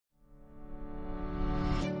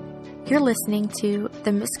You're listening to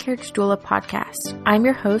the Miscarriage Doula podcast. I'm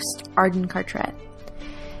your host, Arden Cartret.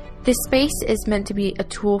 This space is meant to be a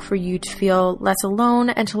tool for you to feel less alone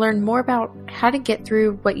and to learn more about how to get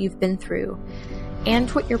through what you've been through and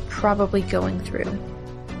what you're probably going through.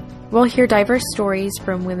 We'll hear diverse stories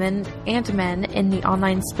from women and men in the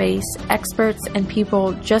online space, experts and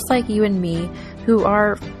people just like you and me who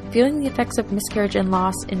are feeling the effects of miscarriage and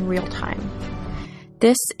loss in real time.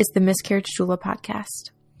 This is the Miscarriage Doula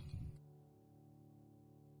podcast.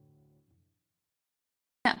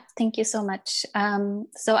 Yeah, thank you so much.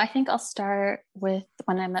 So I think I'll start with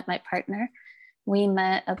when I met my partner. We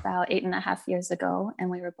met about 8.5 years ago,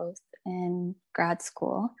 and we were both in grad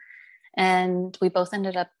school. And we both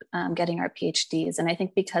ended up getting our PhDs. And I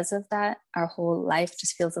think because of that, our whole life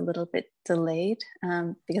just feels a little bit delayed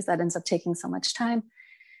because that ends up taking so much time.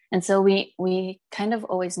 And so we kind of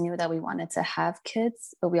always knew that we wanted to have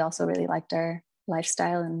kids, but we also really liked our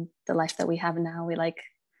lifestyle and the life that we have now. We like,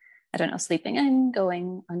 I don't know, sleeping in,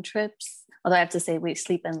 going on trips. Although I have to say we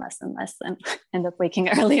sleep in less and less and end up waking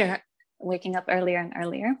up earlier and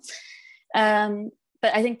earlier.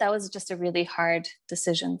 But I think that was just a really hard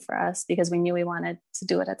decision for us because we knew we wanted to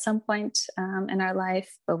do it at some point in our life,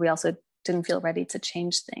 but we also didn't feel ready to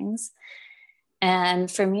change things. And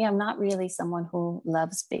for me, I'm not really someone who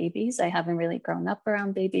loves babies. I haven't really grown up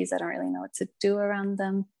around babies. I don't really know what to do around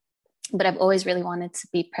them. But I've always really wanted to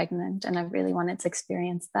be pregnant and I've really wanted to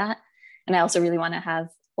experience that. And I also really want to have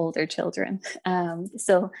older children.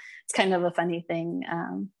 So it's kind of a funny thing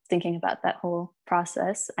thinking about that whole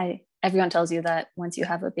process. Everyone tells you that once you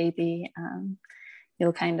have a baby,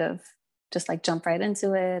 you'll kind of just like jump right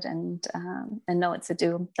into it and know what to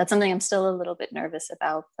do. That's something I'm still a little bit nervous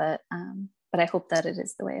about, but I hope that it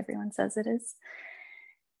is the way everyone says it is.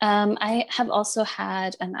 I have also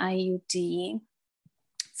had an IUD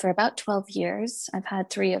for about 12 years. I've had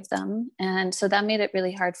 3 of them. And so that made it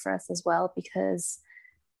really hard for us as well because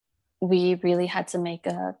we really had to make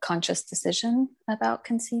a conscious decision about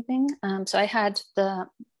conceiving. So I had the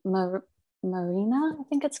Marina, I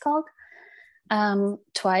think it's called,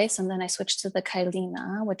 twice. And then I switched to the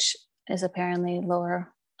Kylena, which is apparently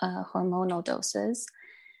lower hormonal doses.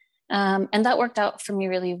 And that worked out for me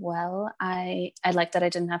really well. I like that I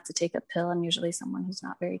didn't have to take a pill. I'm usually someone who's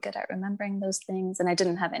not very good at remembering those things. And I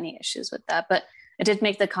didn't have any issues with that. But it did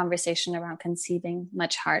make the conversation around conceiving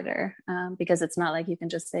much harder because it's not like you can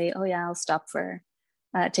just say, oh yeah, I'll stop for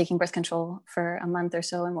taking birth control for a month or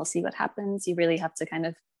so and we'll see what happens. You really have to kind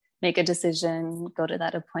of make a decision, go to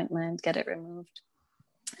that appointment, get it removed.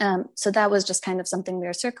 So that was just kind of something we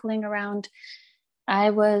were circling around. I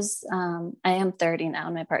am 30 now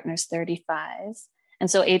and my partner's 35. And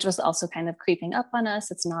so age was also kind of creeping up on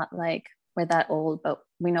us. It's not like we're that old, but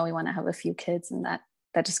we know we want to have a few kids, and that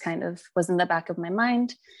just kind of was in the back of my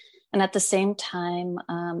mind. And at the same time,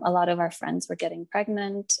 a lot of our friends were getting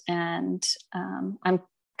pregnant, and I'm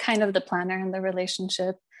kind of the planner in the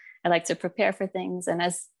relationship. I like to prepare for things. And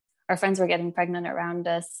as our friends were getting pregnant around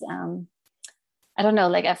us, I don't know,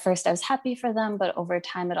 like at first I was happy for them, but over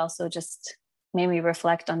time it also just made me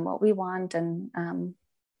reflect on what we want. And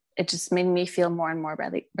it just made me feel more and more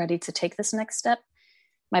ready to take this next step.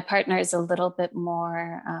 My partner is a little bit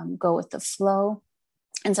more go with the flow.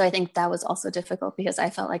 And so I think that was also difficult because I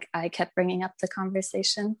felt like I kept bringing up the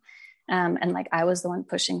conversation and like I was the one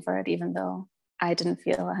pushing for it, even though I didn't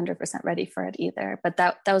feel 100% ready for it either. But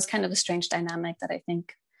that was kind of a strange dynamic that I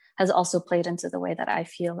think has also played into the way that I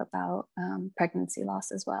feel about pregnancy loss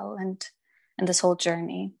as well and this whole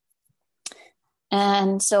journey.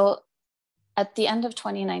 And so at the end of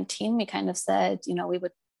 2019, we kind of said, we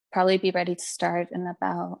would probably be ready to start in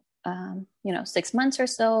about, 6 months or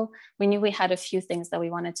so. We knew we had a few things that we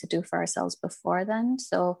wanted to do for ourselves before then.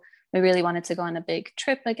 So we really wanted to go on a big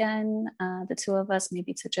trip again, the 2 of us,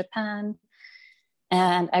 maybe to Japan.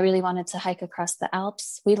 And I really wanted to hike across the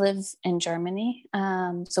Alps. We live in Germany.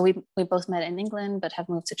 So we both met in England, but have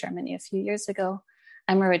moved to Germany a few years ago.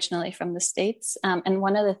 I'm originally from the States. And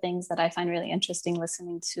one of the things that I find really interesting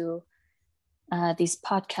listening to these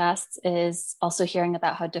podcasts is also hearing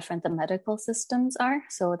about how different the medical systems are.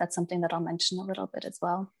 So that's something that I'll mention a little bit as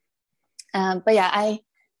well. But yeah, I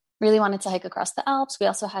really wanted to hike across the Alps. We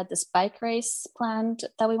also had this bike race planned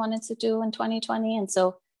that we wanted to do in 2020. And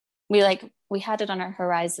so we had it on our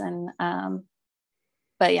horizon.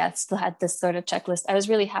 But yeah, still had this sort of checklist. I was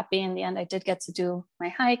really happy in the end. I did get to do my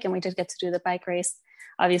hike and we did get to do the bike race.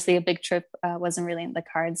 Obviously a big trip wasn't really in the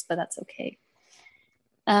cards, but that's okay.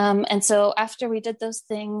 And so after we did those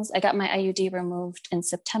things, I got my IUD removed in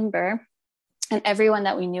September, and everyone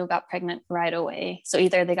that we knew got pregnant right away. So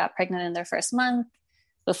either they got pregnant in their first month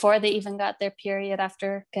before they even got their period,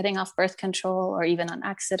 after getting off birth control, or even on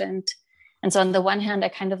accident. And so on the one hand, I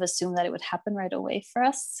kind of assumed that it would happen right away for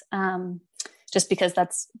us, just because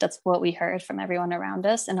that's what we heard from everyone around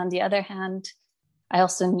us. And on the other hand, I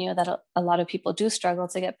also knew that a lot of people do struggle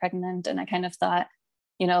to get pregnant. And I kind of thought,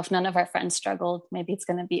 if none of our friends struggled, maybe it's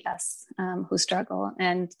going to be us who struggle.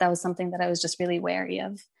 And that was something that I was just really wary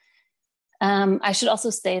of. I should also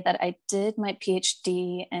say that I did my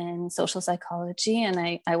PhD in social psychology,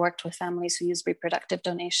 and I worked with families who use reproductive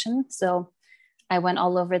donation. So I went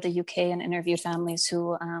all over the UK and interviewed families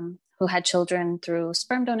who had children through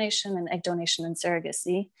sperm donation and egg donation and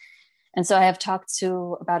surrogacy. And so I have talked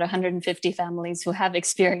to about 150 families who have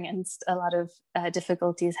experienced a lot of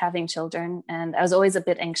difficulties having children. And I was always a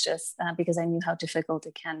bit anxious because I knew how difficult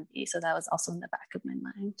it can be. So that was also in the back of my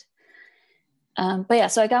mind. But yeah,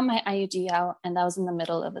 so I got my IUD out, and that was in the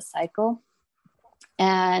middle of a cycle.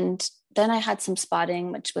 And then I had some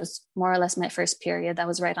spotting, which was more or less my first period. That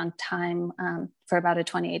was right on time for about a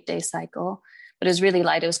 28-day cycle. But it was really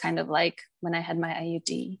light. It was kind of like when I had my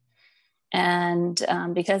IUD. And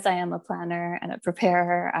because I am a planner and a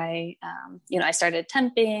preparer, I started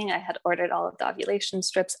temping. I had ordered all of the ovulation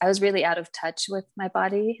strips. I was really out of touch with my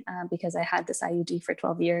body because I had this IUD for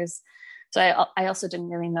 12 years. So I also didn't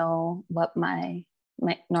really know what my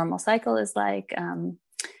normal cycle is like. And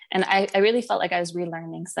I really felt like I was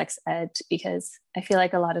relearning sex ed, because I feel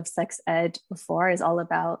like a lot of sex ed before is all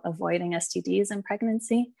about avoiding STDs in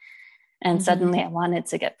pregnancy. And suddenly I wanted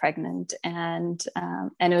to get pregnant, and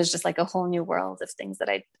it was just like a whole new world of things that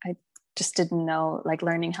I just didn't know, like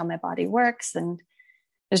learning how my body works. And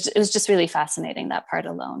it was just really fascinating, that part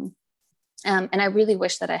alone. And I really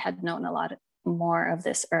wish that I had known a lot more of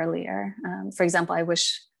this earlier. For example, I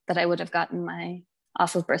wish that I would have gotten my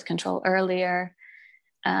off of birth control earlier.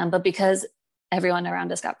 But because everyone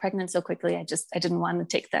around us got pregnant so quickly, I didn't want to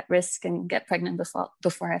take that risk and get pregnant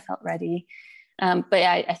before I felt ready. But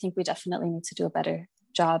yeah, I think we definitely need to do a better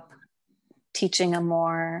job teaching a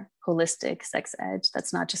more holistic sex ed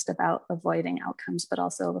that's not just about avoiding outcomes, but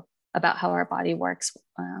also about how our body works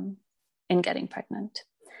in getting pregnant.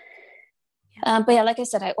 But yeah, like I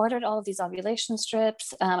said, I ordered all of these ovulation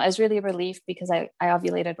strips. I was really relieved because I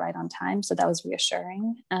ovulated right on time. So that was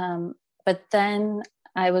reassuring. But then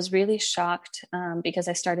I was really shocked because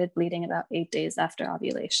I started bleeding about 8 days after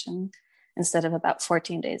ovulation, instead of about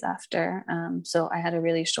 14 days after. So I had a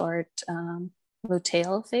really short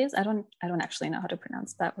luteal phase. I don't actually know how to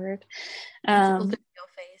pronounce that word. Luteal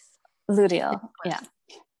phase. Luteal, yeah.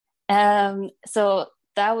 So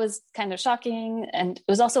that was kind of shocking. And it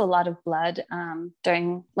was also a lot of blood.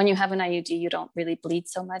 When you have an IUD, you don't really bleed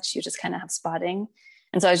so much. You just kind of have spotting.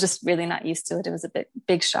 And so I was just really not used to it. It was a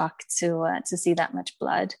big shock to see that much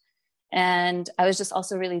blood. And I was just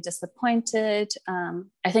also really disappointed.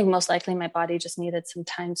 I think most likely my body just needed some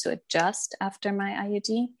time to adjust after my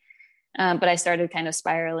IUD. But I started kind of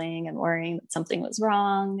spiraling and worrying that something was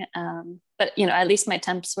wrong. But at least my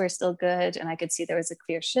temps were still good, and I could see there was a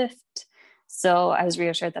clear shift. So I was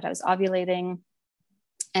reassured that I was ovulating.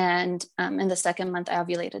 And in the second month, I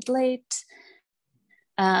ovulated late,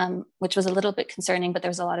 which was a little bit concerning, but there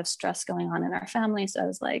was a lot of stress going on in our family. So I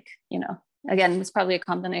was like, again, it's probably a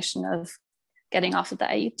combination of getting off of the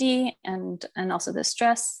IUD and also the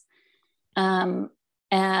stress.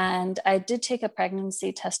 And I did take a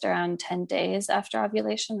pregnancy test around 10 days after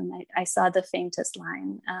ovulation, and I saw the faintest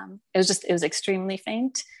line. It was extremely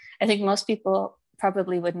faint. I think most people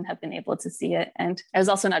probably wouldn't have been able to see it. And I was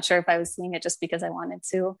also not sure if I was seeing it just because I wanted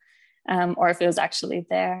to, or if it was actually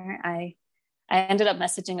there. I ended up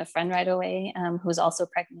messaging a friend right away who was also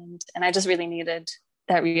pregnant, and I just really needed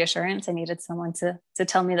that reassurance. I needed someone to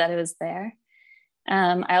tell me that it was there.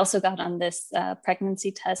 I also got on this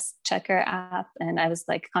pregnancy test checker app, and I was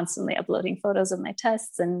like constantly uploading photos of my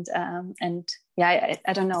tests. And yeah,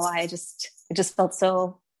 I don't know why. It just felt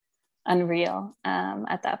so unreal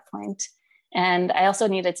at that point. And I also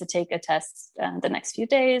needed to take a test the next few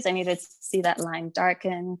days. I needed to see that line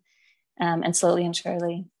darken, and slowly and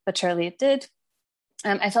surely, but surely it did.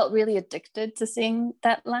 I felt really addicted to seeing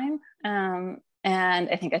that line. And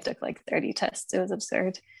I think I took like 30 tests. It was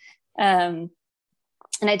absurd.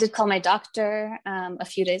 And I did call my doctor a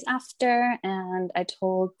few days after, and I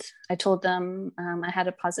told them I had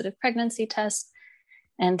a positive pregnancy test,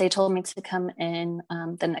 and they told me to come in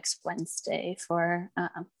the next Wednesday for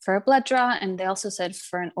a blood draw. And they also said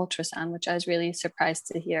for an ultrasound, which I was really surprised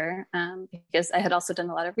to hear because I had also done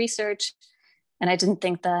a lot of research, and I didn't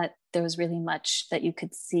think that there was really much that you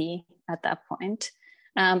could see at that point.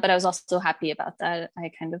 But I was also happy about that.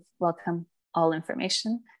 I kind of welcome all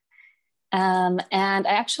information. And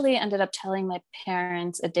I actually ended up telling my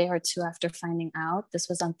parents a day or two after finding out. This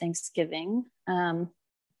was on Thanksgiving,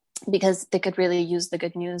 because they could really use the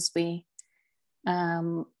good news.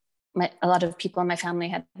 A lot of people in my family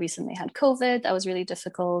had recently had COVID. That was really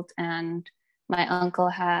difficult. And my uncle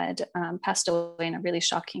had passed away in a really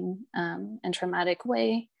shocking and traumatic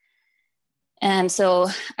way. And so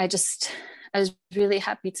I was really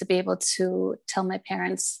happy to be able to tell my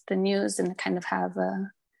parents the news and kind of have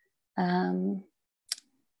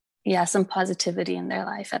some positivity in their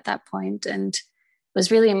life at that point. And it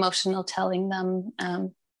was really emotional telling them.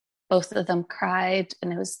 Both of them cried,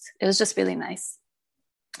 and it was just really nice.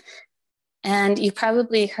 And you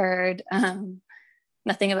probably heard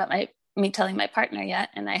nothing about me telling my partner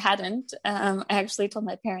yet, and I hadn't. I actually told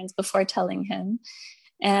my parents before telling him.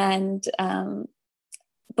 And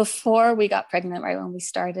before we got pregnant, right when we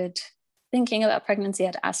started thinking about pregnancy, I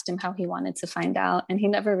had asked him how he wanted to find out, and he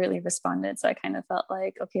never really responded. So I kind of felt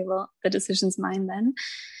like, okay, well, the decision's mine then.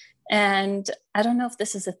 And I don't know if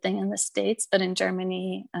this is a thing in the States, but in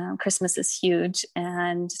Germany, Christmas is huge.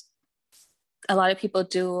 And a lot of people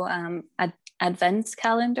do advent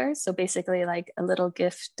calendars. So basically like a little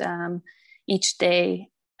gift each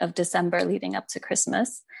day of December leading up to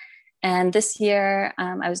Christmas. And this year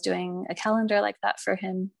I was doing a calendar like that for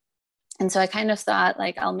him. And so I kind of thought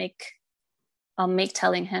like, I'll make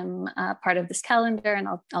telling him part of this calendar, and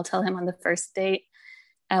I'll tell him on the first date,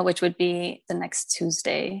 which would be the next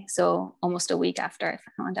Tuesday. So almost a week after I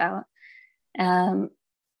found out.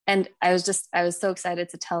 And I was so excited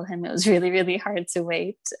to tell him. It was really, really hard to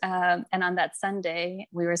wait. And on that Sunday,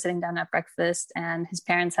 we were sitting down at breakfast, and his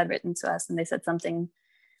parents had written to us, and they said something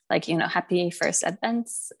like, happy first Advent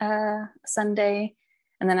Sunday.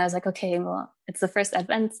 And then I was like, okay, well, it's the first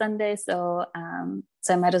Advent Sunday. So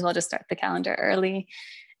I might as well just start the calendar early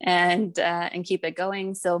and keep it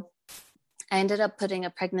going. So I ended up putting a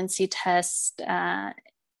pregnancy test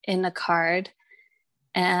in a card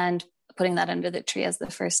and putting that under the tree as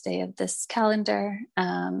the first day of this calendar.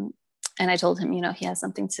 And I told him, he has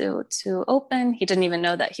something to open. He didn't even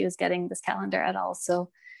know that he was getting this calendar at all.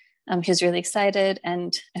 So he was really excited.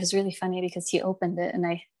 And it was really funny because he opened it, and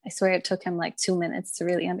I swear it took him like 2 minutes to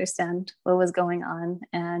really understand what was going on.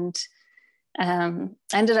 And I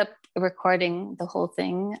ended up recording the whole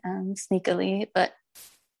thing sneakily, but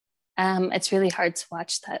it's really hard to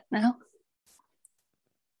watch that now.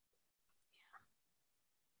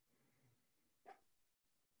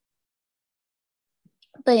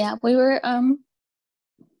 But yeah, we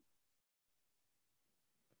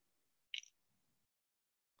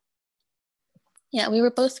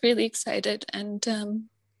were both really excited, and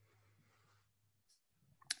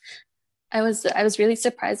I was really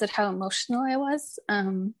surprised at how emotional I was.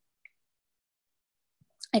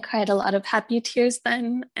 I cried a lot of happy tears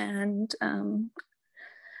then, and I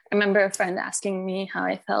remember a friend asking me how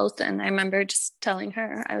I felt, and I remember just telling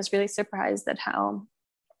her I was really surprised at how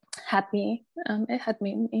happy it had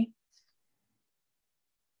made me.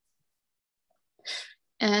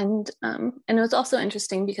 And it was also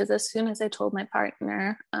interesting because as soon as I told my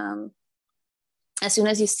partner, as soon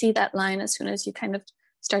as you see that line, as soon as you kind of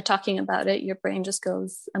start talking about it, your brain just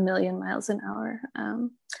goes a million miles an hour.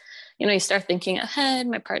 You start thinking ahead.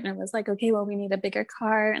 My partner was like, okay, well, we need a bigger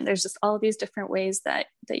car. And there's just all these different ways that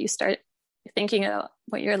you start thinking about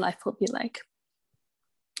what your life will be like.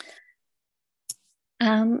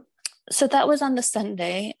 So that was on the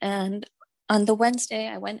Sunday. And on the Wednesday,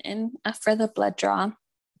 I went in for the blood draw.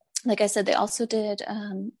 Like I said, they also did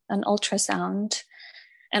an ultrasound.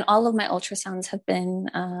 And all of my ultrasounds have been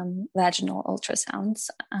vaginal ultrasounds,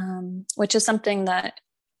 which is something that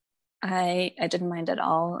I didn't mind at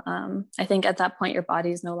all. I think at that point, your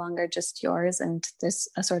body is no longer just yours, and there's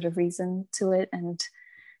a sort of reason to it. And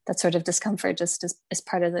that sort of discomfort just is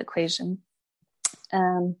part of the equation.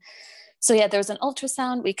 So yeah, there was an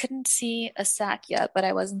ultrasound. We couldn't see a sac yet, but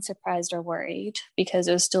I wasn't surprised or worried because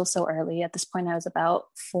it was still so early. At this point, I was about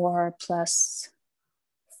 4 +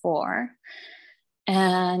 4.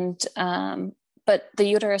 And, but the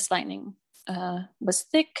uterus lining was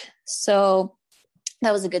thick. So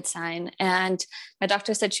that was a good sign. And my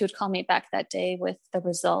doctor said she would call me back that day with the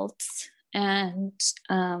results. And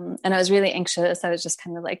I was really anxious. I was just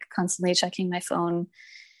kind of like constantly checking my phone.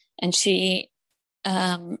 And she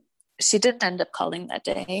didn't end up calling that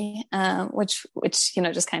day, which,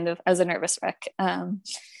 just kind of, I was a nervous wreck. And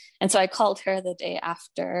so I called her the day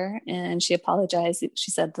after, and she apologized.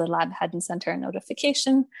 She said the lab hadn't sent her a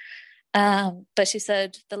notification. But she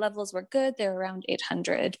said the levels were good. They were around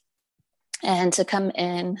 800. And to come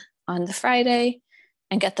in on the Friday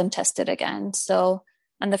and get them tested again. So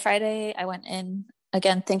on the Friday, I went in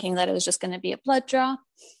again, thinking that it was just going to be a blood draw.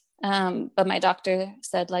 But my doctor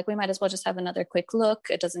said, like, we might as well just have another quick look.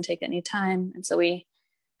 It doesn't take any time. And so we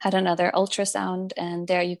had another ultrasound, and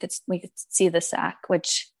there we could see the sac,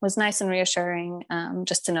 which was nice and reassuring,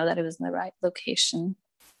 just to know that it was in the right location.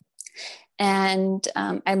 And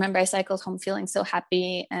I remember I cycled home feeling so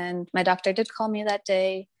happy, and my doctor did call me that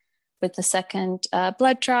day with the second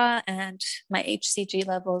blood draw, and my HCG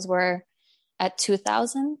levels were at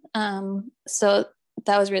 2000. So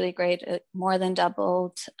that was really great. It more than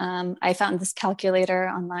doubled. I found this calculator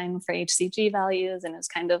online for HCG values, and it was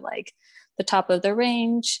kind of like the top of the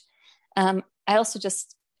range. I also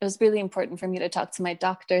it was really important for me to talk to my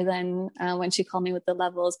doctor then when she called me with the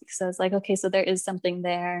levels, because I was like, okay, so there is something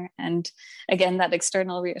there. And again, that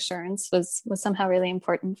external reassurance was somehow really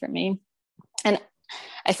important for me. And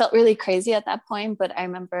I felt really crazy at that point, but I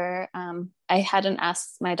remember I hadn't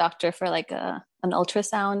asked my doctor for like an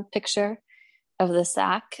ultrasound picture of the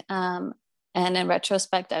sac. And in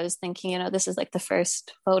retrospect, I was thinking, this is like the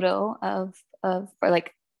first photo or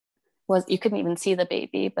like, you couldn't even see the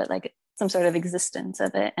baby, but like some sort of existence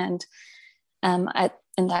of it. And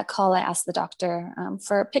in that call, I asked the doctor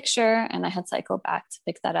for a picture, and I had cycled back to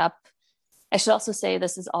pick that up. I should also say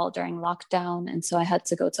this is all during lockdown. And so I had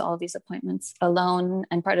to go to all these appointments alone.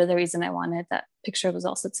 And part of the reason I wanted that picture was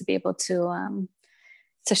also to be able to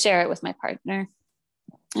share it with my partner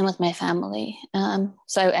and with my family.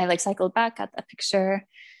 So I like cycled back, got that picture.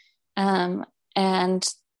 And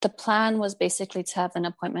the plan was basically to have an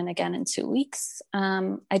appointment again in 2 weeks.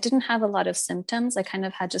 I didn't have a lot of symptoms. I kind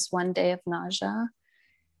of had just one day of nausea.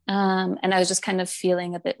 And I was just kind of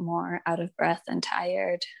feeling a bit more out of breath and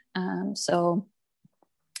tired. So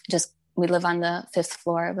we live on the 5th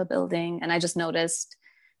floor of a building, and I just noticed,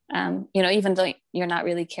 even though you're not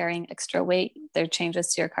really carrying extra weight, there are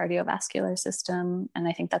changes to your cardiovascular system. And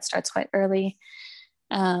I think that starts quite early.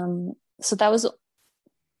 So that was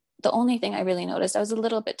the only thing I really noticed. I was a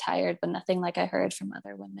little bit tired, but nothing like I heard from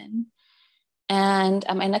other women. And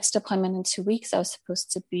at my next appointment in 2 weeks, I was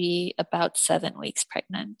supposed to be about 7 weeks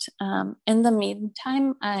pregnant. In the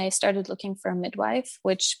meantime, I started looking for a midwife,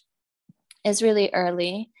 which is really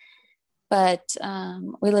early, but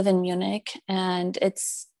we live in Munich, and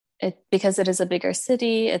because it is a bigger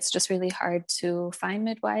city, it's just really hard to find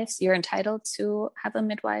midwives. You're entitled to have a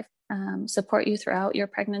midwife support you throughout your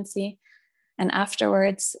pregnancy and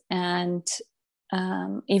afterwards. And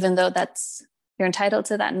even though you're entitled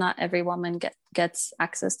to that, not every woman gets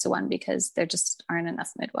access to one, because there just aren't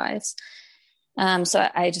enough midwives. So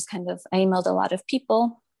I emailed a lot of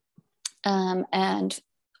people, and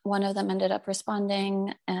one of them ended up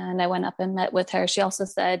responding, and I went up and met with her. She also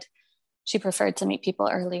said she preferred to meet people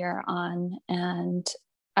earlier on. And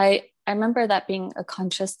I remember that being a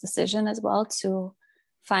conscious decision as well, to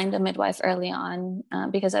find a midwife early on,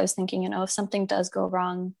 because I was thinking, if something does go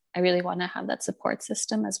wrong, I really want to have that support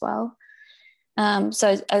system as well.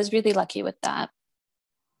 So I was really lucky with that.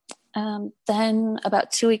 Then about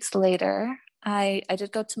 2 weeks later, I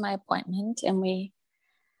did go to my appointment, and we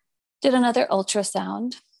did another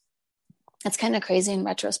ultrasound. It's kind of crazy in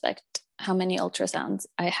retrospect how many ultrasounds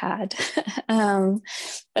I had.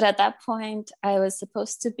 But at that point, I was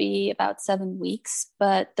supposed to be about 7 weeks,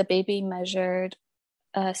 but the baby measured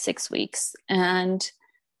 6 weeks. And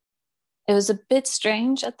it was a bit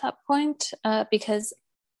strange at that point, because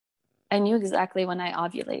I knew exactly when I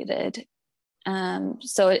ovulated.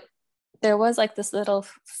 So there was like this little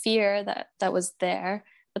fear that was there,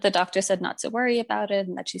 but the doctor said not to worry about it,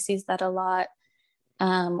 and that she sees that a lot.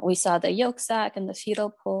 We saw the yolk sac and the fetal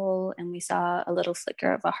pole, and we saw a little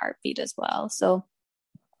flicker of a heartbeat as well. So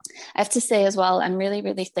I have to say as well, I'm really,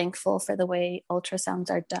 really thankful for the way ultrasounds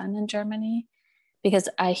are done in Germany, because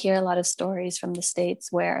I hear a lot of stories from the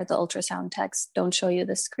States where the ultrasound techs don't show you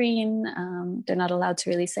the screen. They're not allowed to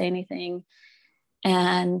really say anything.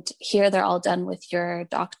 And here they're all done with your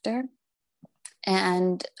doctor.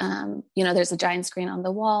 And, there's a giant screen on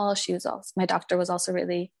the wall. My doctor was also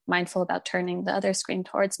really mindful about turning the other screen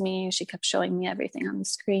towards me. She kept showing me everything on the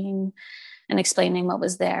screen and explaining what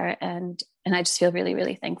was there. And I just feel really,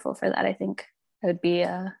 really thankful for that. I think I would be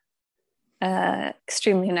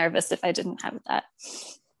extremely nervous if I didn't have that.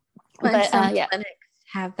 But some clinics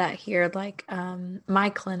have that here. Like my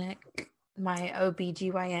clinic, my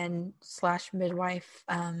OBGYN/midwife,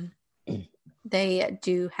 they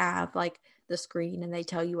do have like the screen, and they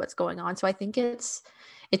tell you what's going on. So I think it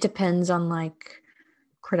depends on like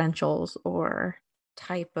credentials or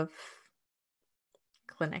type of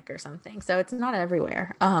clinic or something. So it's not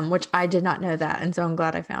everywhere, which I did not know that. And so I'm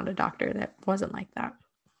glad I found a doctor that wasn't like that.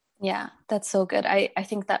 Yeah, that's so good. I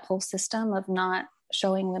think that whole system of not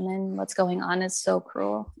showing women what's going on is so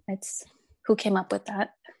cruel. Who came up with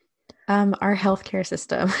that? Our healthcare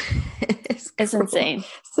system is It's cruel. insane.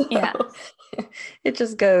 So Yeah, it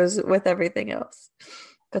just goes with everything else.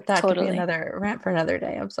 But that could be totally. another rant for another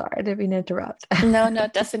day. I'm sorry, I didn't mean to interrupt. No,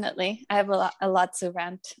 definitely. I have a lot to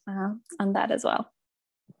rant on that as well.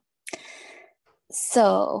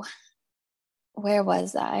 So where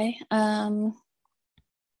was I?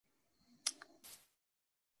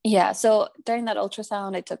 Yeah, so during that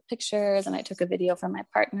ultrasound, I took pictures and I took a video from my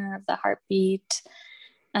partner of the heartbeat.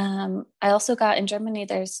 I also got in Germany,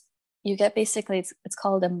 you get basically, it's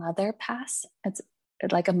called a mother pass. It's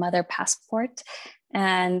like a mother passport.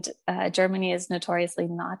 And Germany is notoriously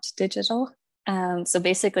not digital. So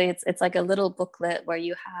basically it's like a little booklet where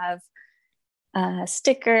you have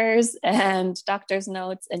stickers and doctor's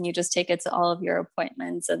notes, and you just take it to all of your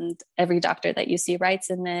appointments, and every doctor that you see writes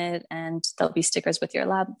in it, and there'll be stickers with your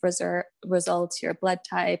lab results, your blood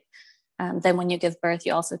type. Then when you give birth,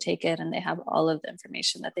 you also take it, and they have all of the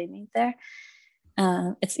information that they need there.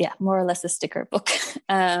 It's more or less a sticker book.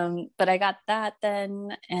 But I got that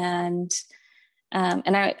then, and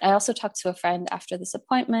I also talked to a friend after this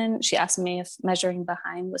appointment. She asked me if measuring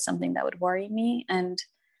behind was something that would worry me, and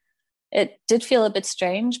it did feel a bit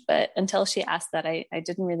strange, but until she asked that, I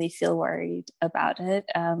didn't really feel worried about it.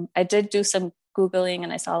 I did do some Googling,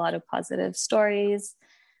 and I saw a lot of positive stories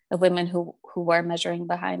of women who were measuring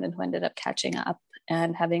behind and who ended up catching up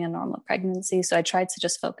and having a normal pregnancy. So I tried to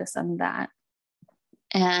just focus on that.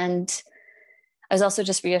 And I was also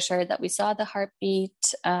just reassured that we saw the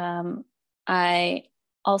heartbeat. I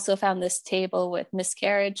also found this table with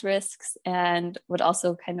miscarriage risks and would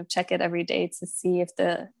also kind of check it every day to see if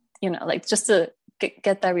just to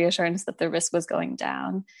get that reassurance that the risk was going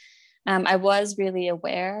down. I was really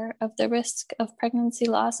aware of the risk of pregnancy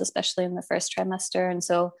loss, especially in the first trimester. And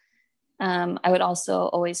so I would also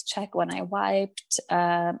always check when I wiped.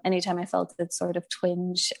 Anytime I felt that sort of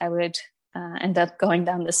twinge, I would end up going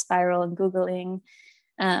down the spiral and Googling.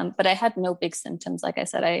 But I had no big symptoms. Like I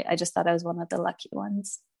said, I just thought I was one of the lucky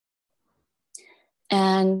ones.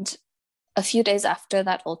 And a few days after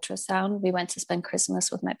that ultrasound, we went to spend Christmas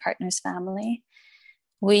with my partner's family.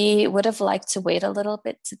 We would have liked to wait a little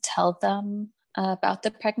bit to tell them about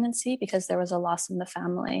the pregnancy because there was a loss in the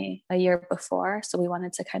family a year before. So we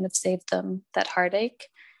wanted to kind of save them that heartache.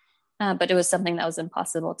 But it was something that was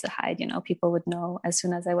impossible to hide. People would know as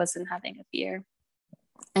soon as I wasn't having a beer.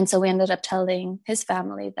 And so we ended up telling his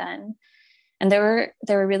family then. And they were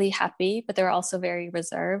really happy, but they were also very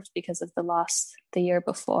reserved because of the loss the year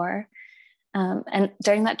before. And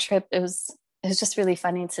during that trip, it was just really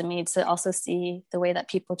funny to me to also see the way that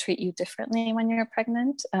people treat you differently when you're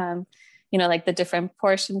pregnant. Like the different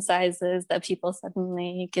portion sizes that people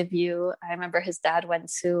suddenly give you. I remember his dad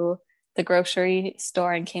went to the grocery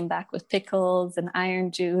store and came back with pickles and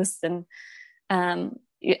iron juice, and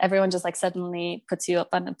everyone just like suddenly puts you up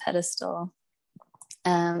on a pedestal.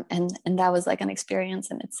 And that was like an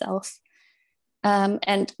experience in itself.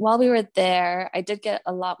 And while we were there, I did get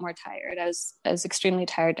a lot more tired. I was extremely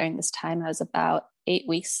tired during this time. I was about 8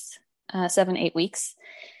 weeks, 7-8 weeks.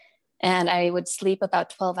 And I would sleep about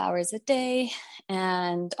 12 hours a day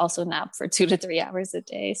and also nap for 2 to 3 hours a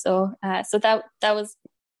day. So that was,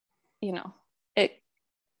 it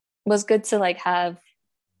was good to like have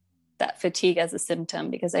that fatigue as a symptom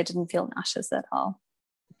because I didn't feel nauseous at all.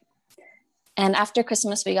 And after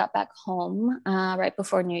Christmas, we got back home right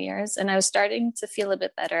before New Year's, and I was starting to feel a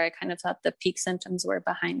bit better. I kind of thought the peak symptoms were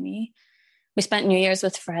behind me. We spent New Year's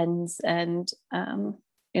with friends, and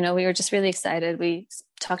we were just really excited. We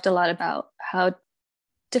talked a lot about how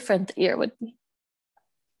different the year would be.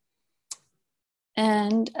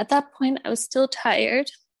 And at that point, I was still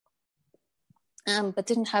tired, but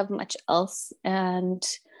didn't have much else. And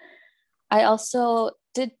I also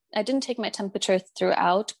didn't take my temperature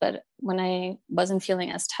throughout, but when I wasn't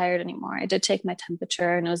feeling as tired anymore, I did take my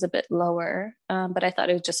temperature and it was a bit lower, but I thought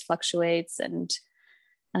it just fluctuates and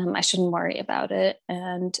I shouldn't worry about it.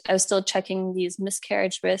 And I was still checking these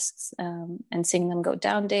miscarriage risks and seeing them go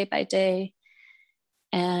down day by day.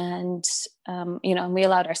 And, we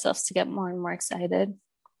allowed ourselves to get more and more excited.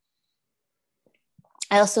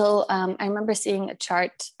 I also, I remember seeing a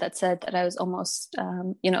chart that said that I was almost,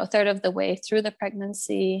 a third of the way through the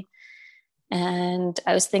pregnancy. And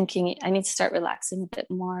I was thinking I need to start relaxing a bit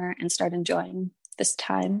more and start enjoying this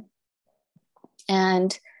time.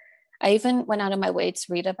 And I even went out of my way to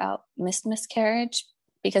read about miscarriage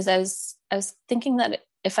because I was thinking that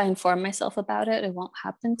if I inform myself about it, it won't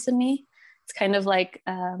happen to me. It's kind of like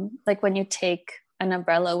when you take an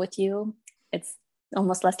umbrella with you, it's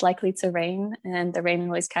almost less likely to rain, and the rain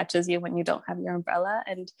always catches you when you don't have your umbrella.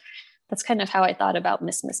 And that's kind of how I thought about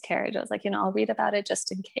miscarriage. I was like, I'll read about it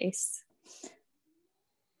just in case.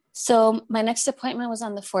 So my next appointment was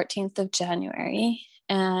on the 14th of January,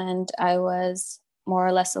 and I was more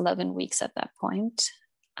or less 11 weeks at that point.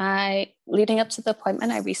 Leading up to the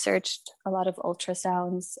appointment, I researched a lot of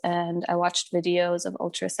ultrasounds and I watched videos of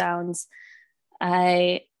ultrasounds.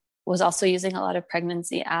 I was also using a lot of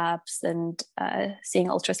pregnancy apps and seeing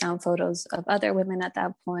ultrasound photos of other women at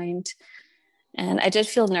that point. And I did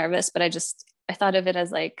feel nervous, but I thought of it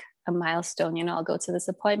as like a milestone. I'll go to this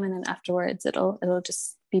appointment and afterwards it'll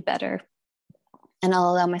just be better. And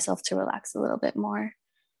I'll allow myself to relax a little bit more.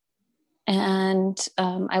 And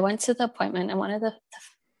I went to the appointment, and one of the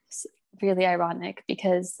really ironic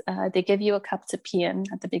because they give you a cup to pee in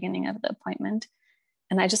at the beginning of the appointment.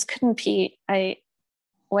 And I just couldn't pee. I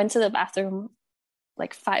went to the bathroom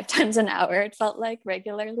like 5 times an hour, it felt like,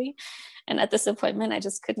 regularly. And at this appointment, I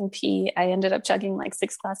just couldn't pee. I ended up chugging like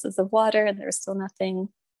 6 glasses of water and there was still nothing.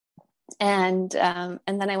 And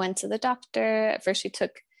then I went to the doctor. At first she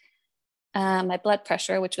took my blood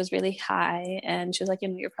pressure, which was really high. And she was like,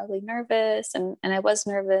 you're probably nervous. And I was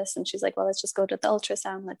nervous. And she's like, well, let's just go to the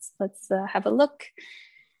ultrasound. Let's have a look.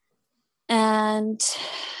 And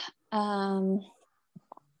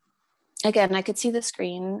again, I could see the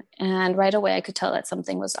screen, and right away I could tell that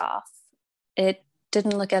something was off. It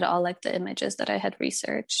didn't look at all like the images that I had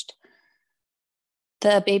researched.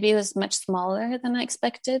 The baby was much smaller than I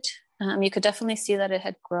expected. You could definitely see that it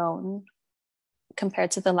had grown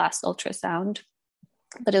compared to the last ultrasound,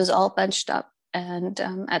 but it was all bunched up and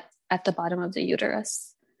at the bottom of the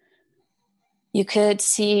uterus. You could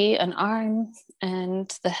see an arm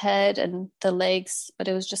and the head and the legs, but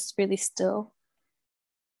it was just really still.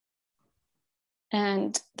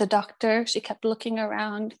 And the doctor, she kept looking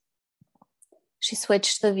around. She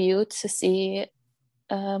switched the view to see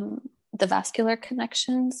the vascular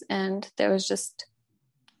connections, and there was just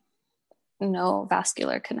no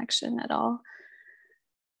vascular connection at all.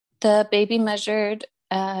 The baby measured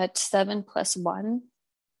at 7+1,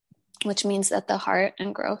 which means that the heart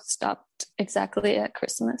and growth stopped exactly at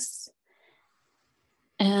Christmas.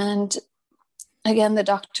 And again, the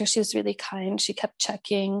doctor, she was really kind. She kept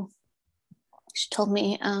checking. She told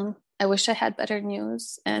me, I wish I had better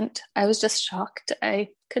news. And I was just shocked. I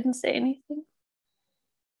couldn't say anything.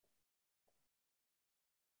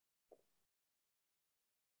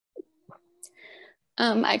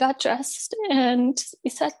 I got dressed and we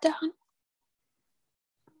sat down.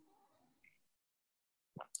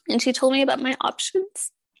 And she told me about my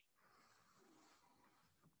options.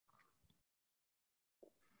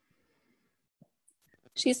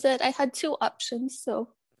 She said I had 2 options.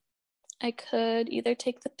 So I could either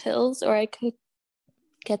take the pills or I could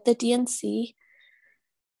get the DNC.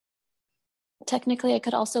 Technically, I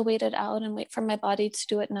could also wait it out and wait for my body to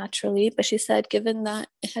do it naturally. But she said, given that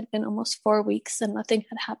it had been almost 4 weeks and nothing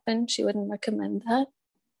had happened, she wouldn't recommend that.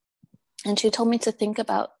 And she told me to think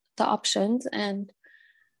about the options and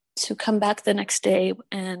to come back the next day.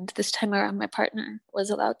 And this time around, my partner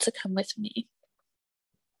was allowed to come with me.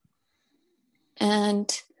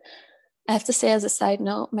 And I have to say, as a side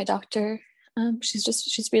note, my doctor,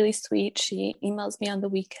 she's really sweet. She emails me on the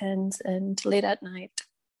weekends and late at night.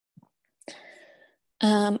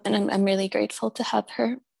 And I'm really grateful to have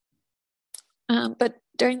her. But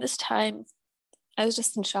during this time, I was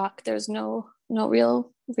just in shock. There was no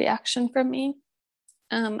real reaction from me.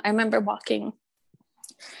 I remember walking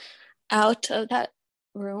out of that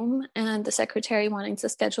room and the secretary wanting to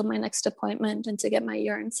schedule my next appointment and to get my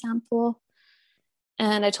urine sample.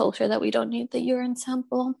 And I told her that we don't need the urine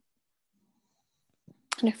sample.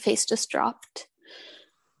 And her face just dropped.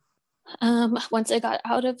 Once I got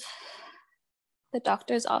out of the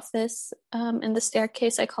doctor's office, in the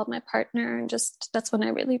staircase, I called my partner, and that's when I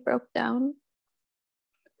really broke down.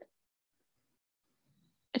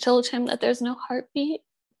 I told him that there's no heartbeat.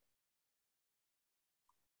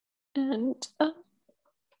 And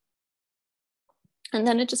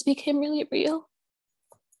then it just became really real.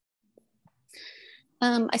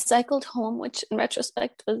 I cycled home, which in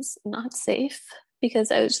retrospect was not safe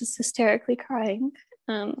because I was just hysterically crying.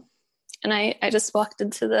 And I just walked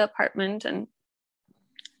into the apartment and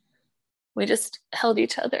we just held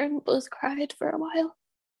each other and both cried for a while.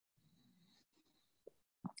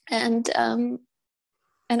 And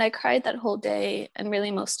I cried that whole day and really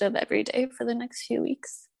most of every day for the next few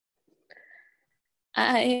weeks.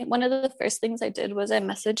 One of the first things I did was I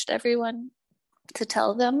messaged everyone to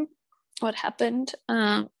tell them what happened.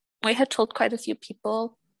 We had told quite a few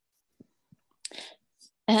people,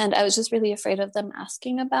 And I was just really afraid of them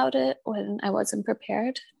asking about it when I wasn't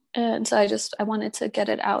prepared. And so I wanted to get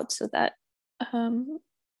it out so that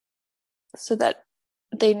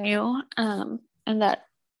they knew, and that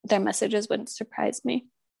their messages wouldn't surprise me.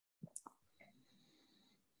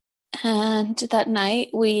 And that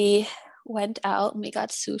night we went out and we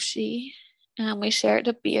got sushi and we shared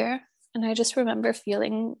a beer. And I just remember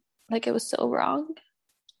feeling like it was so wrong.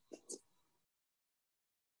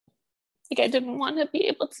 Like I didn't want to be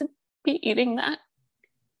able to be eating that.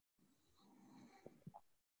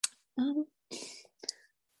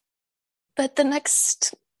 But the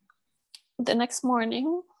next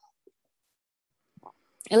morning,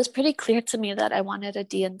 it was pretty clear to me that I wanted a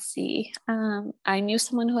D&C. I knew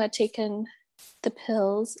someone who had taken the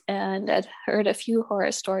pills and I'd heard a few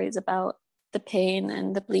horror stories about the pain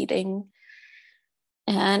and the bleeding.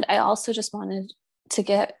 And I also just wanted to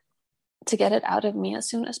get it out of me as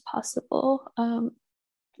soon as possible.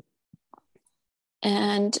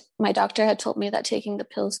 And my doctor had told me that taking the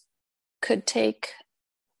pills could take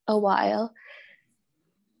a while.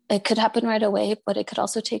 It could happen right away, but it could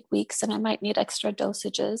also take weeks and I might need extra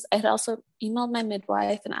dosages. I had also emailed my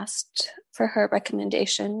midwife and asked for her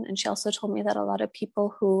recommendation. And she also told me that a lot of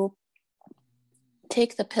people who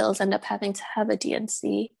take the pills end up having to have a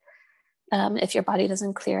D&C if your body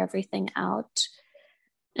doesn't clear everything out.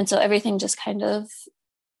 And so everything just kind of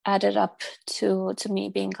added up to me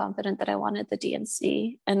being confident that I wanted the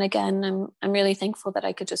D&C. And again, I'm really thankful that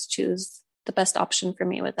I could just choose the best option for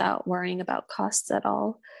me without worrying about costs at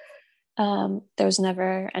all. There was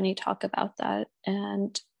never any talk about that.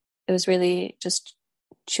 And it was really just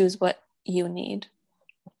choose what you need.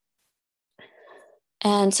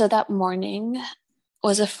 And so that morning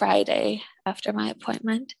was a Friday after my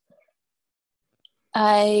appointment.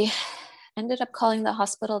 I ended up calling the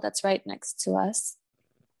hospital that's right next to us.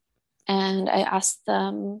 And I asked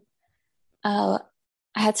them, I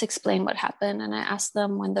had to explain what happened. And I asked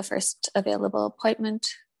them when the first available appointment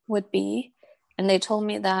would be. And they told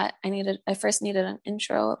me that I first needed an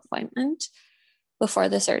intro appointment before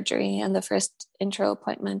the surgery. And the first intro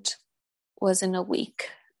appointment was in a week,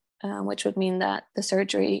 which would mean that the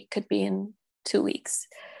surgery could be in 2 weeks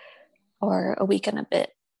or a week and a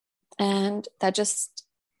bit. And that just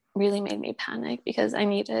really made me panic because I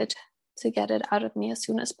needed to get it out of me as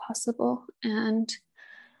soon as possible. And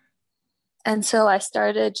so I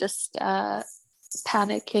started just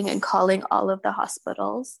panicking and calling all of the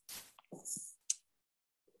hospitals.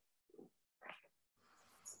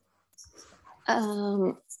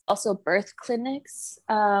 Also birth clinics,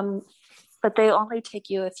 but they only take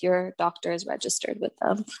you if your doctor is registered with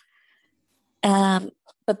them.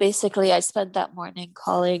 But basically I spent that morning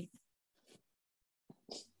calling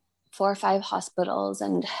 4 or 5 hospitals,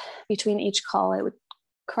 and between each call I would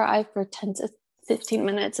cry for 10 to 15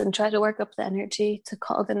 minutes and try to work up the energy to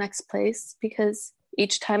call the next place, because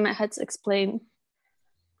each time I had to explain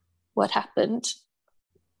what happened.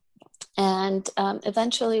 And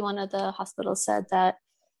eventually one of the hospitals said that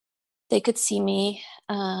they could see me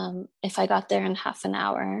if I got there in half an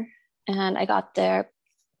hour. And I got there.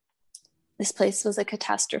 This place was a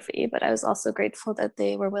catastrophe, but I was also grateful that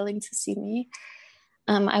they were willing to see me.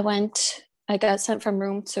 I got sent from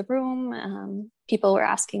room to room. People were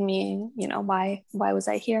asking me, why was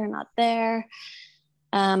I here and not there?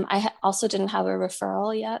 I also didn't have a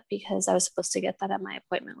referral yet because I was supposed to get that at my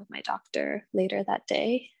appointment with my doctor later that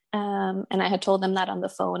day. And I had told them that on the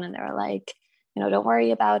phone, and they were like, don't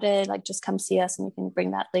worry about it. Like, just come see us and we can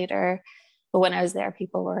bring that later. But when I was there,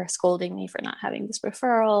 people were scolding me for not having this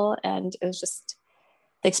referral. And it was just,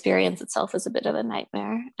 the experience itself was a bit of a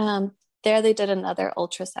nightmare. There they did another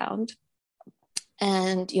ultrasound.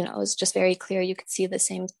 And, it was just very clear. You could see the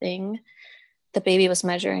same thing. The baby was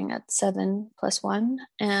measuring at 7+1,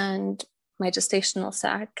 and my gestational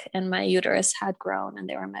sac and my uterus had grown, and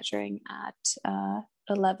they were measuring at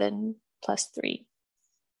 11+3.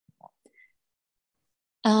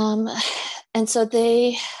 And so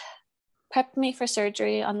they prepped me for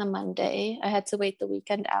surgery on the Monday. I had to wait the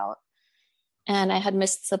weekend out. And I had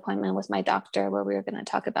missed this appointment with my doctor where we were going to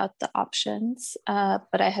talk about the options.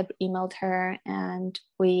 But I had emailed her, and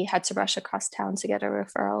we had to rush across town to get a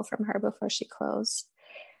referral from her before she closed.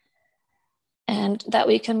 And that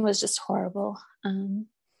weekend was just horrible.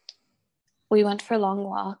 We went for long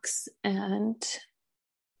walks and,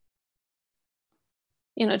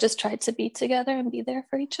 just tried to be together and be there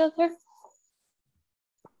for each other.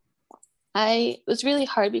 It was really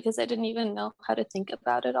hard because I didn't even know how to think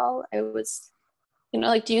about it all. I was,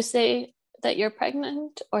 do you say that you're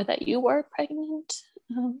pregnant or that you were pregnant?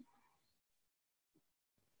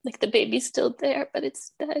 Like the baby's still there, but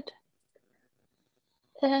it's dead.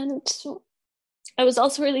 And I was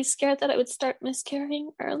also really scared that I would start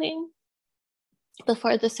miscarrying early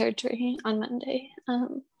before the surgery on Monday.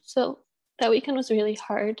 So that weekend was really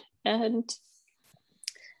hard. And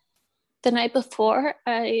the night before,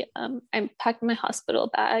 I packed my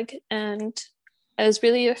hospital bag, and I was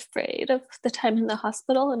really afraid of the time in the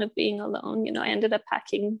hospital and of being alone. I ended up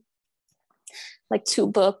packing like 2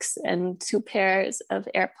 books and 2 pairs of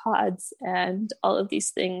AirPods and all of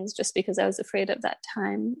these things just because I was afraid of that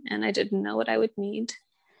time and I didn't know what I would need.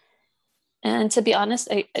 And to be honest,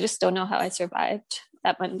 I just don't know how I survived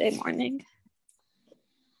that Monday morning.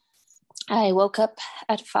 I woke up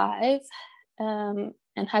at 5 and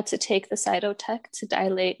had to take the Cytotec to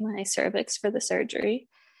dilate my cervix for the surgery.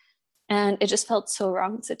 And it just felt so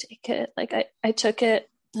wrong to take it. Like I took it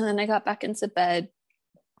and then I got back into bed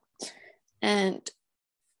and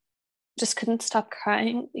just couldn't stop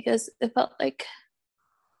crying because it felt like,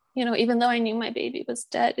 even though I knew my baby was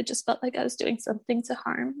dead, it just felt like I was doing something to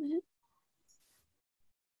harm it.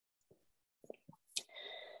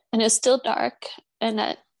 And it was still dark. And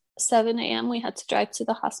at 7 a.m., we had to drive to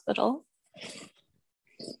the hospital.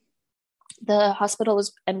 The hospital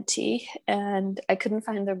was empty and I couldn't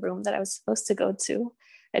find the room that I was supposed to go to.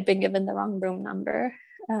 I'd been given the wrong room number.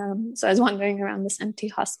 So I was wandering around this empty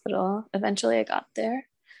hospital. Eventually I got there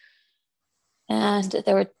and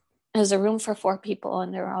there was a room for 4 people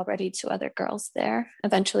and there were already 2 other girls there.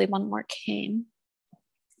 Eventually one more came.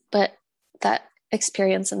 But that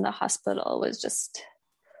experience in the hospital was just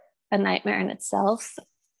a nightmare in itself.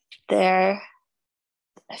 There,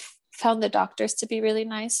 I found the doctors to be really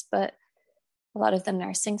nice, but a lot of the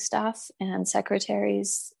nursing staff and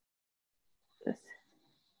secretaries,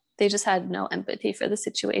 they just had no empathy for the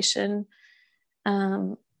situation.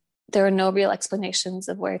 There were no real explanations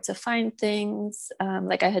of where to find things.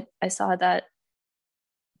 I saw that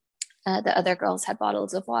the other girls had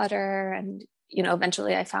bottles of water and,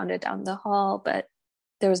 eventually I found it down the hall, but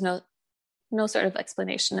there was no sort of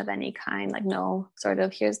explanation of any kind, like no sort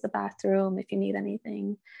of, here's the bathroom, if you need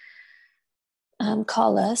anything,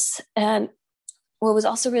 call us. And what was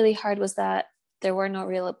also really hard was that there were no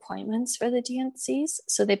real appointments for the DNCs.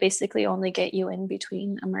 So they basically only get you in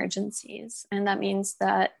between emergencies. And that means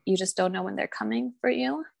that you just don't know when they're coming for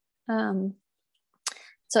you.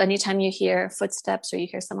 So anytime you hear footsteps or you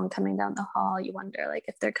hear someone coming down the hall, you wonder like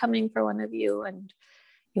if they're coming for one of you and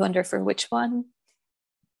you wonder for which one.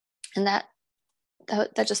 And that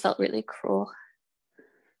just felt really cruel.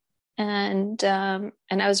 And I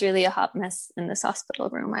was really a hot mess in this hospital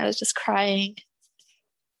room. I was just crying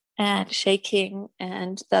and shaking,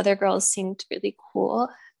 and the other girls seemed really cool.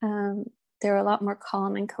 They were a lot more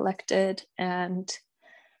calm and collected. And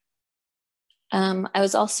I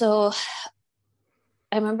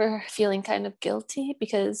remember feeling kind of guilty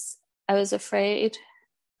because I was afraid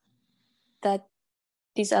that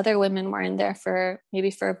these other women were in there for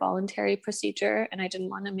a voluntary procedure, and I didn't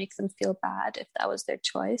want to make them feel bad if that was their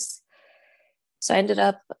choice. So I ended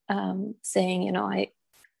up saying, I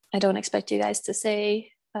don't expect you guys to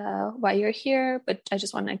say why you're here, but I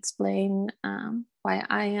just want to explain why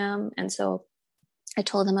I am. And so I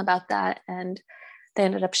told them about that, and they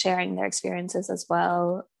ended up sharing their experiences as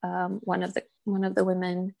well. One of the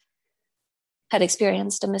women had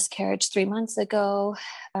experienced a miscarriage 3 months ago,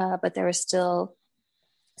 but there was still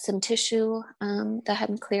some tissue that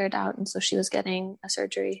hadn't cleared out, and so she was getting a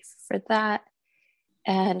surgery for that.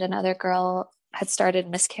 And another girl had started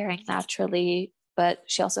miscarrying naturally, but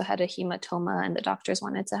she also had a hematoma, and the doctors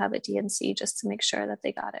wanted to have a DNC just to make sure that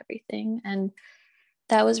they got everything. And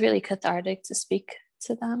that was really cathartic to speak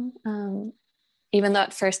to them. Even though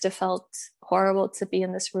at first it felt horrible to be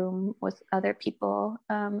in this room with other people,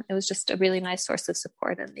 it was just a really nice source of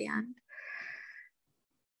support in the end.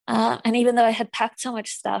 And even though I had packed so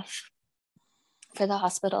much stuff for the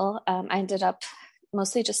hospital, I ended up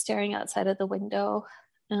mostly just staring outside of the window.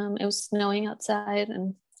 It was snowing outside,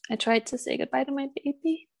 and I tried to say goodbye to my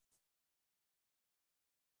baby.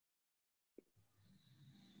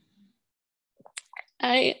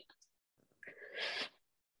 I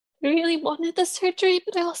really wanted the surgery,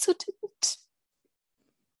 but I also didn't.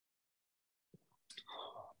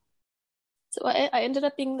 So I ended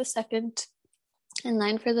up being the second in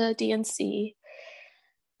line for the DNC.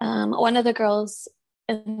 One of the girls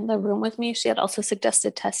in the room with me, she had also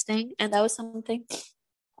suggested testing, and that was something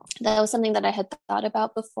that I had thought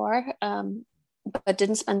about before, but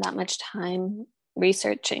didn't spend that much time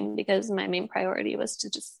researching because my main priority was to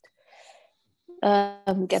just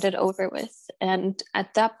get it over with. And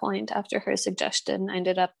at that point, after her suggestion, I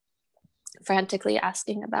ended up frantically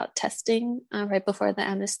asking about testing right before the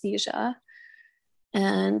anesthesia.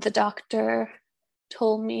 And the doctor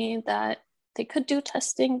told me that they could do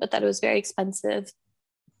testing, but that it was very expensive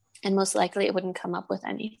and most likely it wouldn't come up with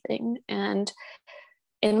anything. And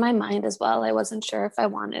in my mind as well, I wasn't sure if I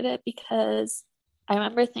wanted it, because I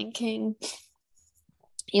remember thinking,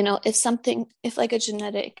 if like a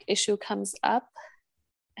genetic issue comes up,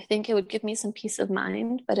 I think it would give me some peace of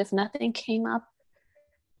mind. But if nothing came up,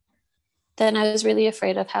 then I was really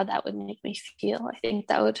afraid of how that would make me feel. I think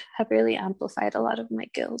that would have really amplified a lot of my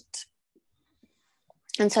guilt.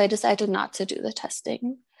 And so I decided not to do the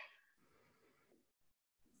testing.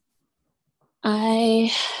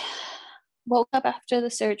 I woke up after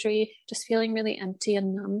the surgery just feeling really empty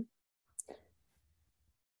and numb.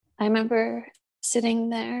 I remember sitting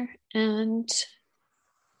there and,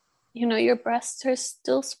 your breasts are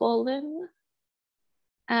still swollen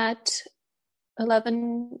at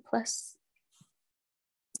 11 plus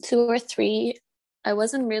 2 or 3. I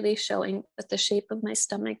wasn't really showing, but the shape of my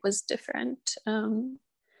stomach was different. And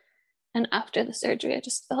after the surgery, I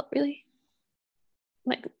just felt really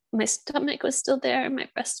like my stomach was still there, my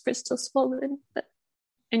breasts were still swollen, but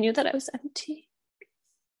I knew that I was empty.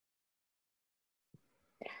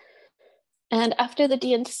 And after the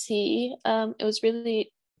D&C, it was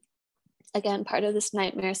really, again, part of this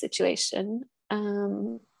nightmare situation.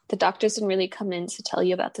 The doctors didn't really come in to tell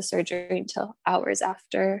you about the surgery until hours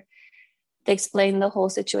after. They explained the whole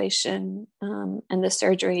situation and the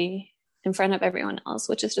surgery in front of everyone else,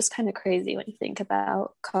 which is just kind of crazy when you think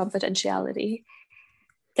about confidentiality.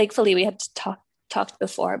 Thankfully, we had talked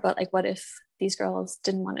before, but like, what if these girls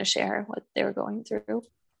didn't want to share what they were going through?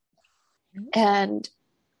 And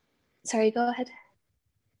sorry, go ahead.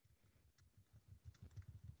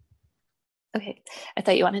 Okay, I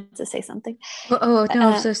thought you wanted to say something. Oh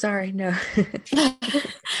no, I'm so sorry. No.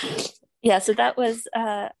 Yeah, so that was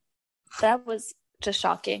just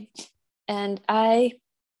shocking. And I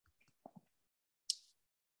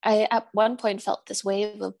at one point felt this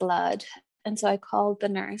wave of blood. And so I called the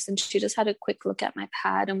nurse and she just had a quick look at my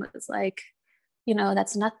pad and was like,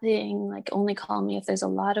 that's nothing, like only call me if there's a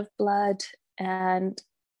lot of blood. And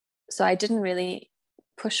so I didn't really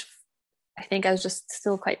push. I think I was just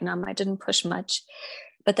still quite numb. I didn't push much.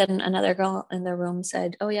 But then another girl in the room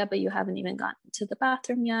said, oh yeah, but you haven't even gotten to the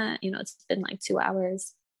bathroom yet. It's been like 2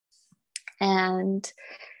 hours. And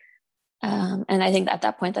I think at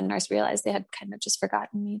that point, the nurse realized they had kind of just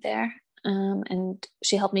forgotten me there. And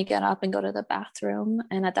she helped me get up and go to the bathroom.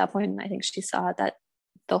 And at that point, I think she saw that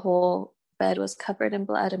the whole bed was covered in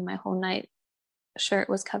blood and my whole night shirt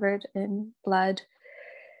was covered in blood.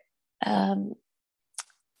 And,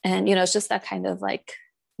 it's just that kind of like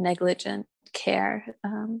negligent care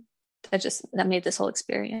that made this whole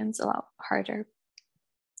experience a lot harder.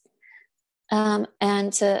 And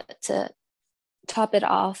to top it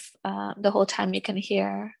off, the whole time you can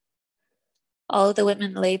hear all of the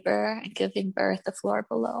women labor and giving birth the floor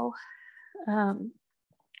below.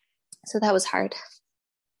 So that was hard.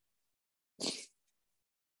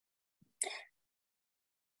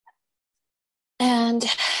 And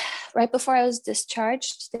right before I was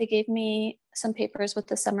discharged, they gave me some papers with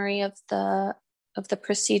the summary of the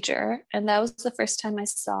procedure, and that was the first time I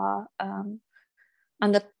saw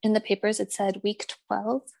in the papers it said week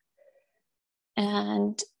 12.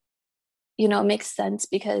 And it makes sense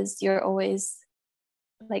because you're always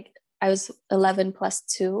like, I was 11 plus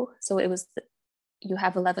 2, so it was you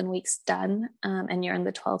have 11 weeks done, and you're in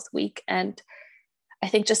the 12th week. And I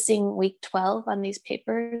think just seeing week 12 on these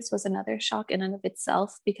papers was another shock in and of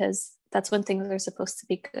itself, because that's when things are supposed to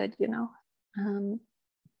be good,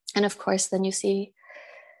 and of course then you see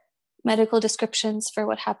medical descriptions for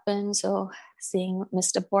what happened. So seeing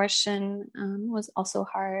missed abortion was also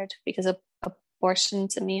hard, because abortion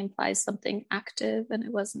to me implies something active, and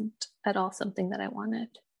it wasn't at all something that I wanted.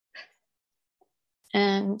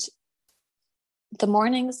 And the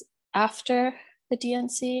mornings after the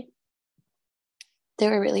D&C, they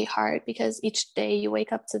were really hard, because each day you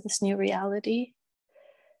wake up to this new reality.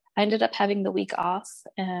 I ended up having the week off,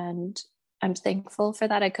 and I'm thankful for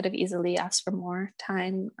that. I could have easily asked for more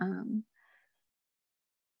time.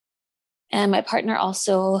 And my partner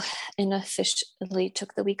also unofficially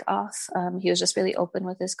took the week off. He was just really open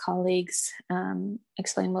with his colleagues,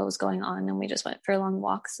 explained what was going on, and we just went for long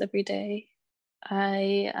walks every day.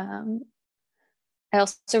 I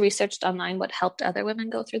also researched online what helped other women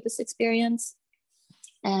go through this experience.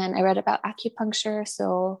 And I read about acupuncture.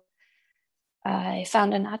 So I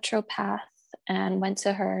found a naturopath and went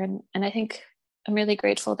to her. And I think I'm really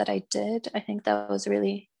grateful that I did. I think that was a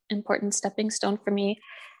really important stepping stone for me.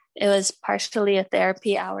 It was partially a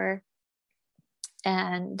therapy hour.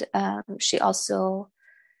 And she also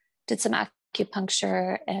did some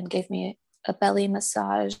acupuncture and gave me a belly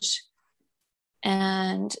massage.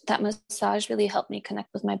 And that massage really helped me connect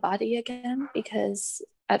with my body again, because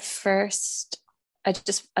at first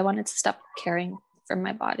I wanted to stop caring for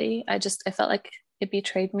my body. I felt like it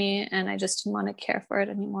betrayed me, and I just didn't want to care for it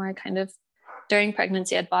anymore. I kind of, during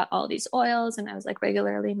pregnancy, I'd bought all these oils and I was like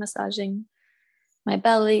regularly massaging my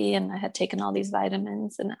belly, and I had taken all these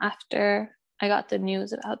vitamins. And after I got the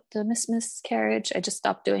news about the miscarriage, I just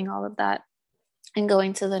stopped doing all of that, and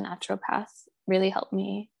going to the naturopath really helped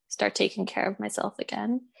me start taking care of myself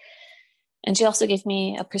again. And she also gave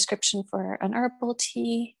me a prescription for an herbal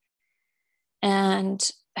tea. And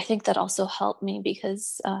I think that also helped me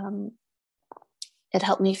because it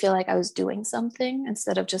helped me feel like I was doing something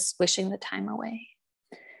instead of just wishing the time away.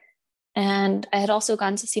 And I had also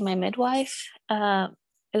gone to see my midwife.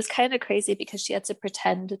 It was kind of crazy because she had to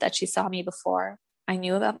pretend that she saw me before I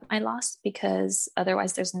knew about my loss, because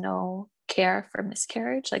otherwise there's no care for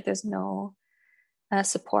miscarriage. Like there's no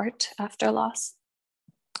support after loss.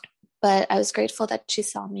 But I was grateful that she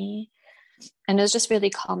saw me, and it was just really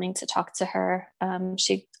calming to talk to her.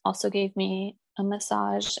 She also gave me a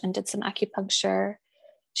massage and did some acupuncture.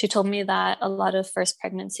 She told me that a lot of first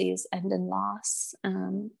pregnancies end in loss.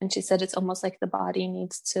 And she said it's almost like the body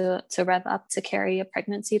needs to rev up to carry a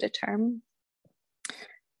pregnancy to term.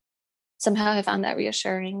 Somehow I found that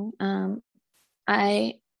reassuring.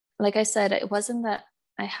 Like I said, it wasn't that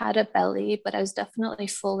I had a belly, but I was definitely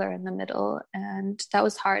fuller in the middle. And that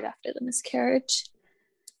was hard after the miscarriage.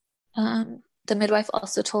 The midwife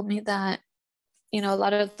also told me that, a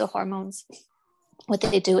lot of the hormones, what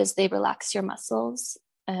they do is they relax your muscles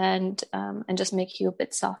and just make you a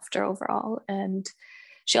bit softer overall. And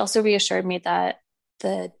she also reassured me that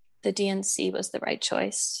the DNC was the right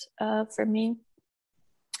choice for me.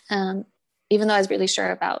 Even though I was really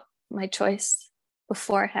sure about my choice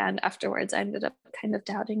beforehand, afterwards I ended up kind of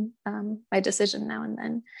doubting my decision now and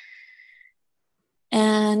then.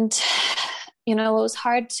 And what was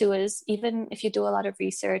hard too is, even if you do a lot of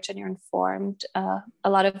research and you're informed, a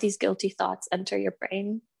lot of these guilty thoughts enter your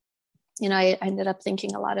brain. I ended up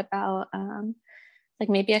thinking a lot about like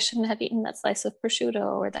maybe I shouldn't have eaten that slice of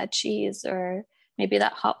prosciutto or that cheese, or maybe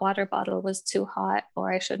that hot water bottle was too hot,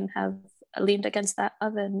 or I shouldn't have leaned against that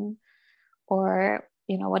oven, or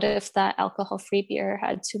what if that alcohol-free beer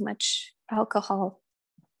had too much alcohol?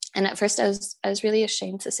 And at first I was really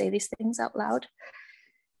ashamed to say these things out loud,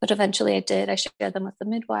 but eventually I did. I shared them with the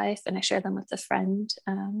midwife, and I shared them with a friend.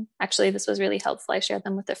 Actually, this was really helpful. I shared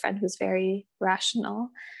them with a friend who's very rational,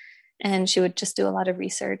 and she would just do a lot of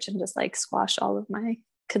research and just like squash all of my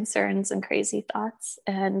concerns and crazy thoughts.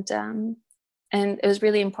 And it was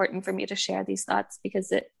really important for me to share these thoughts,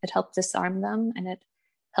 because it helped disarm them, and it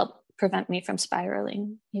helped prevent me from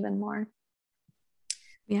spiraling even more.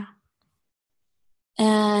 Yeah.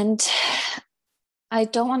 And I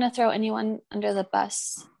don't want to throw anyone under the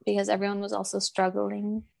bus, because everyone was also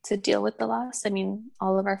struggling to deal with the loss. I mean,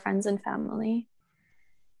 all of our friends and family.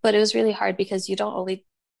 But it was really hard, because you don't only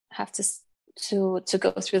have to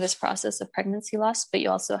go through this process of pregnancy loss, but you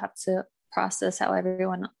also have to process how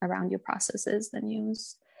everyone around you processes the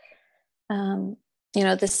news.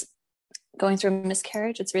 This going through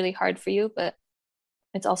miscarriage, it's really hard for you, but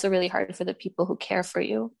it's also really hard for the people who care for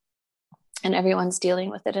you, and everyone's dealing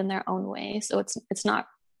with it in their own way. So it's not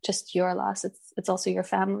just your loss, it's also your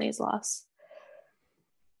family's loss,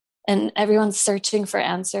 and everyone's searching for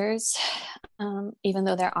answers, even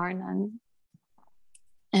though there are none.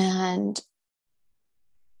 And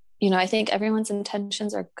I think everyone's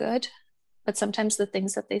intentions are good, but sometimes the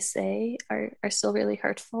things that they say are still really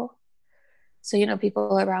hurtful. So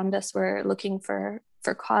people around us were looking for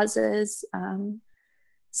causes,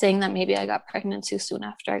 saying that maybe I got pregnant too soon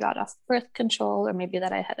after I got off birth control, or maybe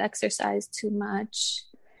that I had exercised too much,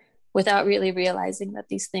 without really realizing that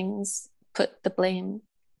these things put the blame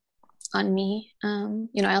on me.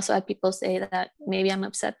 I also had people say that maybe I'm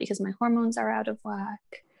upset because my hormones are out of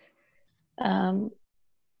whack.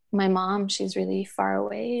 My mom, she's really far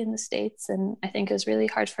away in the States, and I think it was really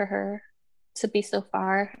hard for her to be so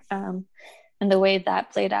far. And the way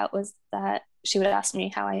that played out was that she would ask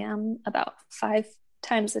me how I am about 5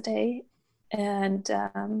 times a day. And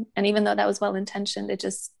even though that was well-intentioned, it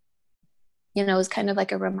just, was kind of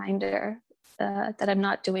like a reminder that I'm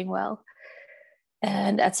not doing well.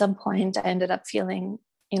 And at some point I ended up feeling,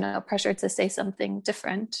 pressure to say something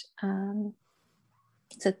different,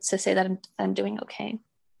 to say that I'm doing okay,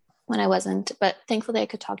 when I wasn't. But thankfully I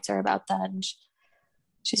could talk to her about that, and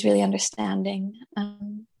she's really understanding.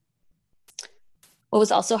 What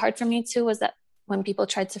was also hard for me too was that when people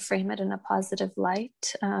tried to frame it in a positive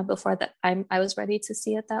light, before that I was ready to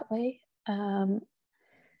see it that way,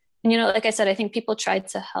 And, like I said, I think people tried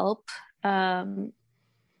to help.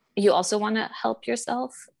 You also want to help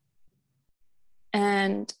yourself.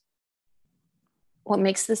 And what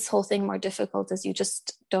makes this whole thing more difficult is you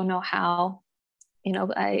just don't know how.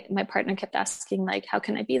 My partner kept asking, like, how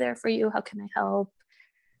can I be there for you? How can I help?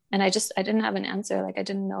 And I didn't have an answer. Like, I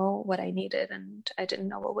didn't know what I needed, and I didn't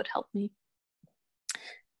know what would help me.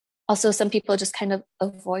 Also, some people just kind of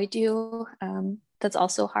avoid you. That's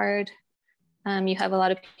also hard. You have a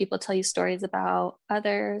lot of people tell you stories about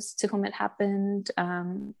others to whom it happened.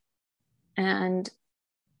 And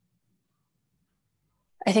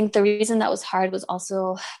I think the reason that was hard was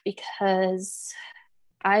also because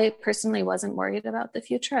I personally wasn't worried about the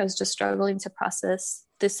future. I was just struggling to process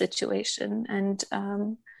this situation,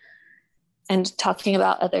 and talking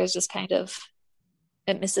about others just kind of,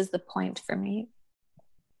 it misses the point for me.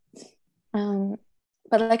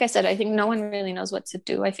 But like I said, I think no one really knows what to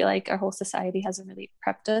do. I feel like our whole society hasn't really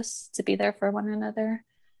prepped us to be there for one another.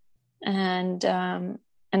 And I'm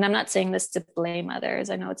not saying this to blame others.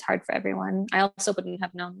 I know it's hard for everyone. I also wouldn't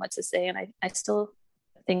have known what to say. And I still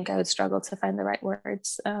think I would struggle to find the right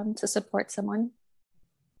words to support someone.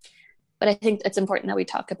 But I think it's important that we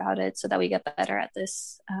talk about it so that we get better at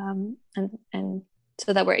this, and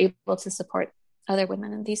so that we're able to support other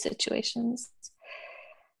women in these situations.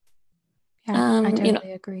 Yeah, I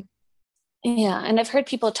totally agree. Yeah. And I've heard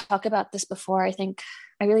people talk about this before. I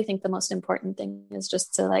really think the most important thing is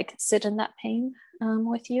just to like sit in that pain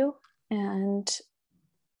with you, and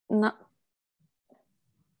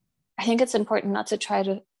I think it's important not to try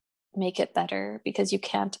to make it better, because you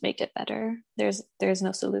can't make it better. There's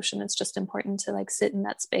no solution. It's just important to like sit in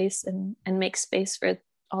that space and make space for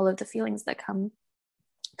all of the feelings that come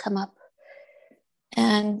up.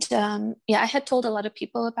 And I had told a lot of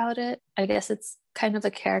people about it. I guess it's kind of a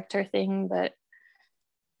character thing, but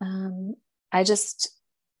I just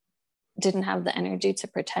didn't have the energy to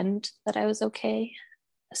pretend that I was okay.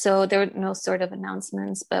 So there were no sort of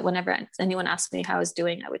announcements, but whenever anyone asked me how I was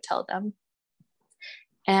doing, I would tell them.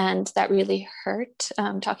 And that really hurt.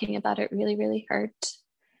 Talking about it really, really hurt.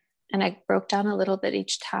 And I broke down a little bit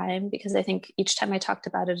each time, because I think each time I talked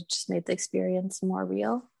about it, it just made the experience more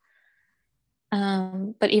real.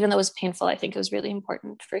 But even though it was painful, I think it was really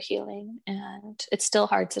important for healing. And it's still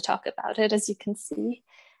hard to talk about it, as you can see.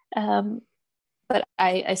 But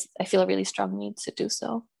I feel a really strong need to do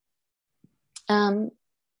so.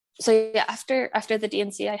 So yeah, after the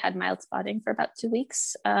D&C, I had mild spotting for about 2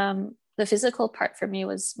 weeks. The physical part for me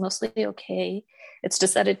was mostly okay. It's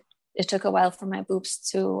just that it took a while for my boobs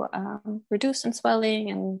to reduce in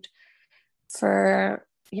swelling, and for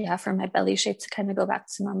my belly shape to kind of go back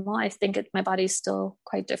to normal. I think my body's still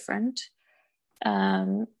quite different.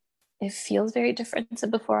 It feels very different to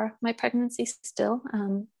before my pregnancy still.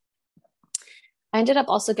 I ended up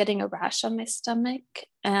also getting a rash on my stomach,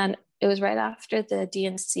 and it was right after the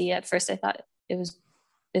D&C. At first I thought it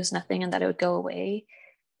was nothing and that it would go away.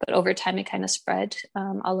 But over time, it kind of spread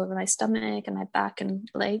all over my stomach and my back and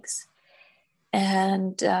legs.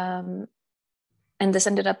 And this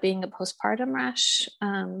ended up being a postpartum rash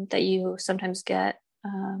that you sometimes get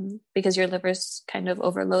because your liver's kind of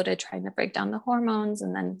overloaded trying to break down the hormones,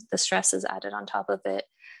 and then the stress is added on top of it.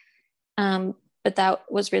 But that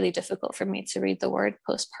was really difficult for me to read the word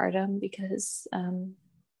postpartum, because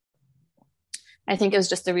I think it was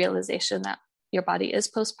just the realization that your body is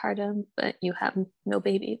postpartum, but you have no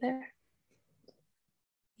baby there.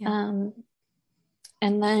 Yeah.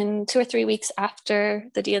 And then 2 or 3 weeks after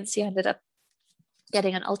the D&C, I ended up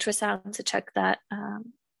getting an ultrasound to check that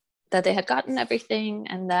they had gotten everything,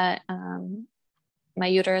 and that my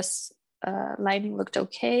uterus lining looked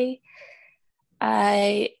okay.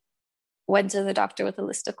 I went to the doctor with a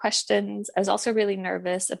list of questions. I was also really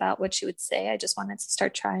nervous about what she would say. I just wanted to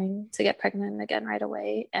start trying to get pregnant again right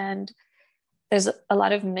away. And there's a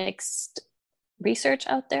lot of mixed research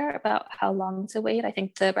out there about how long to wait. I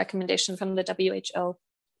think the recommendation from the WHO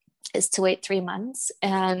is to wait 3 months.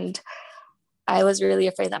 And I was really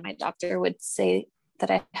afraid that my doctor would say that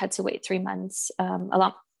I had to wait 3 months. A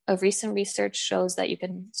lot of recent research shows that you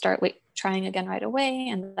can start trying again right away,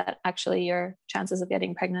 and that actually your chances of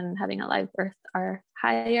getting pregnant and having a live birth are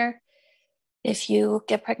higher if you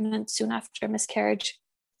get pregnant soon after miscarriage.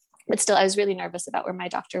 But still, I was really nervous about where my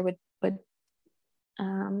doctor would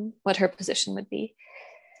what her position would be.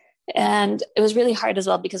 And it was really hard as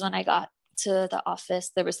well, because when I got to the office,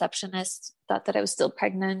 the receptionist thought that I was still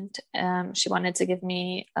pregnant. She wanted to give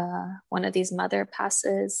me one of these mother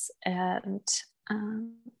passes, and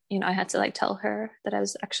I had to like tell her that I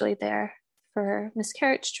was actually there for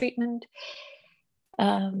miscarriage treatment.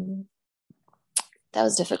 That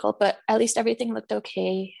was difficult, but at least everything looked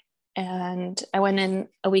okay. and I went in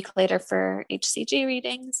a week later for HCG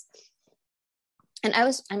readings. And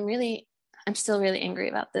I'm still really angry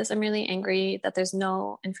about this. I'm really angry that there's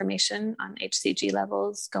no information on HCG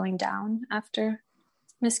levels going down after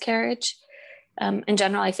miscarriage. In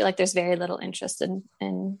general, I feel like there's very little interest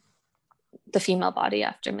in the female body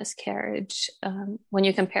after miscarriage. When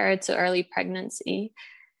you compare it to early pregnancy,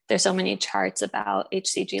 there's so many charts about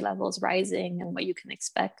HCG levels rising and what you can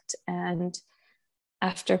expect. And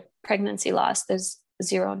after pregnancy loss, there's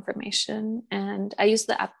zero information. And I used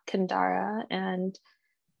the app Kandara, and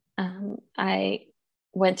I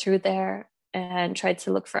went through there and tried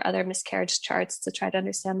to look for other miscarriage charts to try to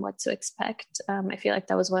understand what to expect. I feel like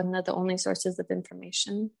that was one of the only sources of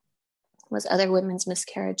information, was other women's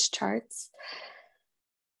miscarriage charts.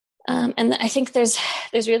 And I think there's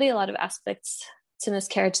really a lot of aspects to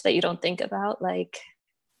miscarriage that you don't think about, like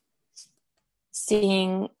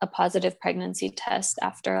seeing a positive pregnancy test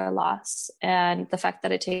after a loss and the fact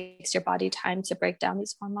that it takes your body time to break down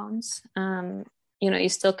these hormones. You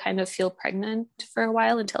still kind of feel pregnant for a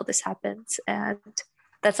while until this happens. And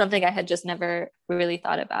that's something I had just never really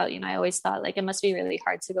thought about. I always thought like it must be really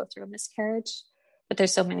hard to go through a miscarriage, but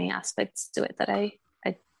there's so many aspects to it that I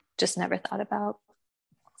just never thought about.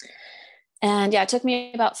 And yeah, it took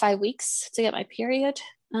me about 5 weeks to get my period.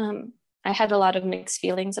 I had a lot of mixed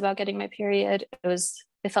feelings about getting my period.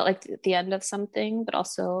 It felt like the end of something, but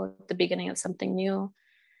also the beginning of something new.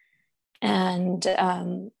 And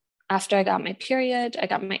after I got my period, I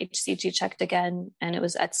got my HCG checked again, and it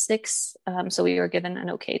was at 6. So we were given an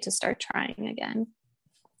okay to start trying again.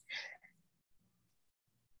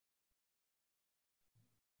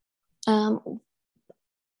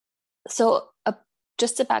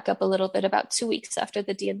 Just to back up a little bit, about 2 weeks after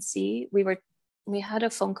the DNC, we had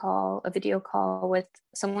a video call with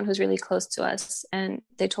someone who's really close to us, and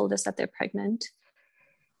they told us that they're pregnant.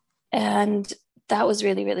 And that was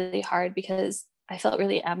really, really hard because I felt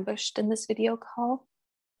really ambushed in this video call.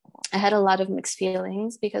 I had a lot of mixed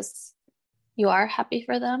feelings because you are happy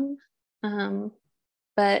for them,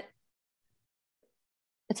 but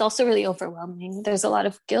it's also really overwhelming. There's a lot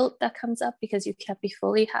of guilt that comes up because you can't be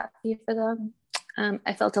fully happy for them.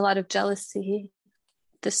 I felt a lot of jealousy,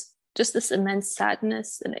 this immense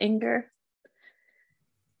sadness and anger.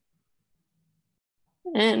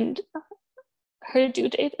 And her due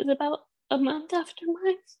date is about a month after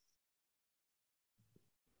mine.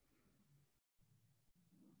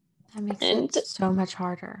 That makes it so much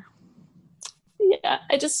harder. Yeah,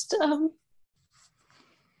 I just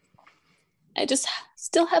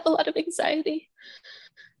still have a lot of anxiety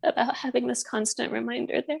about having this constant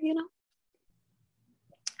reminder there,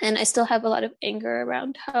 And I still have a lot of anger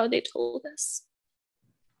around how they told us.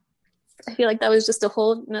 I feel like that was just a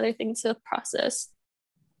whole another thing to process.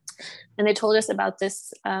 And they told us about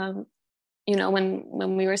this,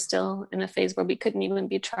 when we were still in a phase where we couldn't even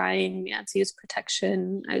be trying. We had to use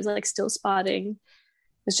protection. I was like still spotting.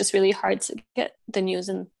 It was just really hard to get the news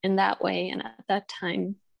in that way and at that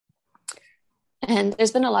time. And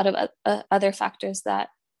there's been a lot of other factors that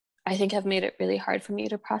I think have made it really hard for me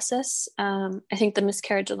to process. I think the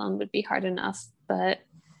miscarriage alone would be hard enough, but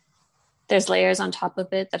there's layers on top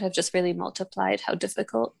of it that have just really multiplied how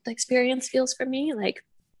difficult the experience feels for me. Like,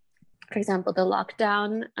 for example, the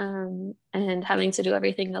lockdown and having to do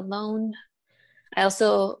everything alone. I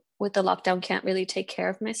also, with the lockdown, can't really take care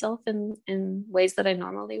of myself in ways that I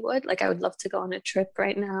normally would. Like, I would love to go on a trip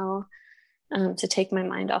right now to take my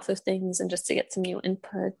mind off of things and just to get some new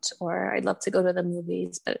input, or I'd love to go to the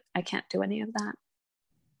movies, but I can't do any of that.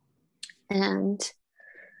 And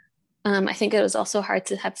I think it was also hard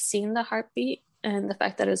to have seen the heartbeat and the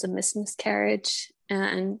fact that it was a miscarriage,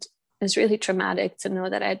 and it was really traumatic to know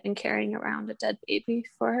that I'd been carrying around a dead baby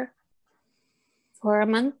for a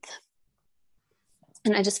month.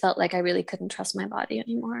 And I just felt like I really couldn't trust my body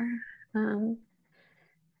anymore. And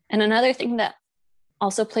another thing that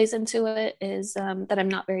also plays into it is that I'm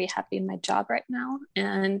not very happy in my job right now.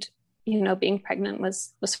 And, being pregnant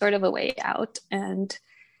was sort of a way out. And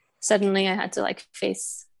suddenly I had to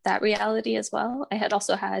face that reality as well. I had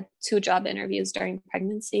also had 2 job interviews during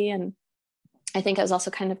pregnancy. And I think I was also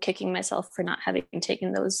kind of kicking myself for not having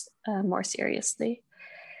taken those more seriously.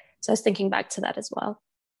 So I was thinking back to that as well.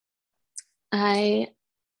 On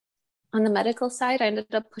the medical side, I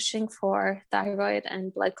ended up pushing for thyroid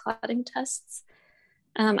and blood clotting tests.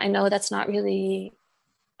 I know that's not really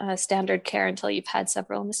standard care until you've had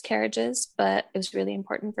several miscarriages, but it was really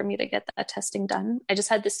important for me to get that testing done. I just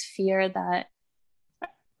had this fear that,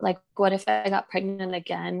 what if I got pregnant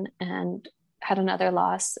again and had another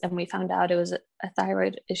loss and we found out it was a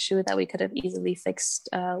thyroid issue that we could have easily fixed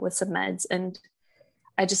with some meds, and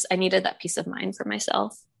I needed that peace of mind for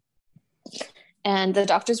myself. And the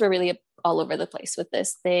doctors were really all over the place with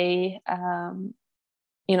this. They, I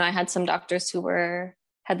had some doctors who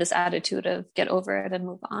had this attitude of get over it and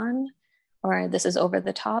move on, or this is over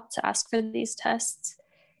the top to ask for these tests.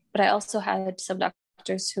 But I also had some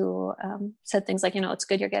doctors who said things like, it's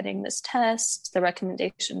good you're getting this test. The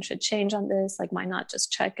recommendation should change on this. Like, why not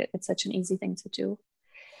just check it? It's such an easy thing to do.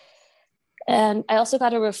 And I also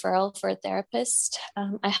got a referral for a therapist.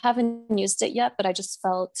 I haven't used it yet, but I just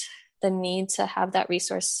felt the need to have that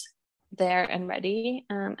resource there and ready.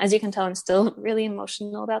 As you can tell, I'm still really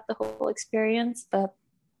emotional about the whole experience, but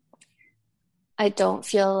I don't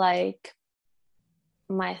feel like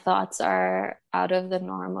my thoughts are out of the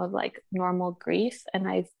norm of like normal grief. And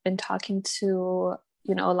I've been talking to,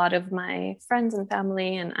 a lot of my friends and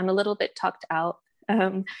family, and I'm a little bit talked out.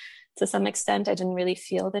 To some extent, I didn't really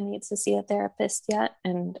feel the need to see a therapist yet.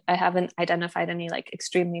 And I haven't identified any like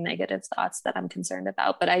extremely negative thoughts that I'm concerned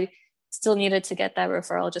about, but I still needed to get that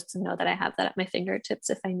referral just to know that I have that at my fingertips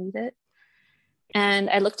if I need it. And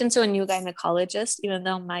I looked into a new gynecologist, even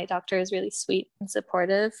though my doctor is really sweet and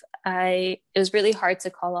supportive. It was really hard to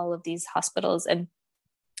call all of these hospitals. And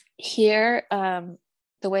here, the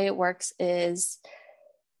way it works is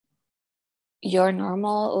your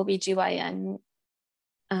normal OBGYN,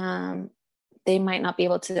 they might not be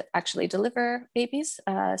able to actually deliver babies.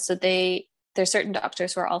 So there's certain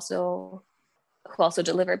doctors who also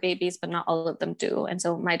deliver babies, but not all of them do. And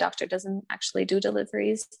so my doctor doesn't actually do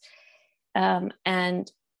deliveries.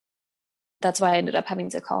 And that's why I ended up having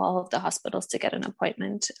to call all of the hospitals to get an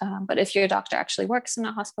appointment. But if your doctor actually works in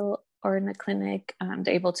a hospital or in a clinic,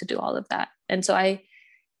 they're able to do all of that. And so I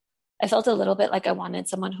felt a little bit like I wanted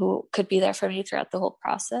someone who could be there for me throughout the whole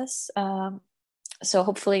process. So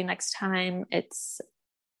hopefully next time it's,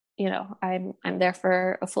 I'm there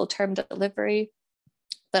for a full term delivery,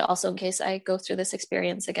 but also in case I go through this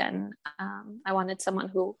experience again, I wanted someone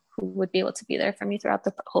who would be able to be there for me throughout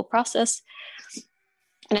the whole process.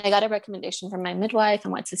 And I got a recommendation from my midwife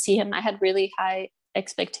and went to see him. I had really high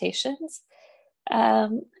expectations.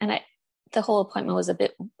 The whole appointment was a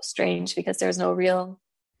bit strange because there was no real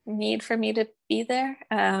need for me to be there.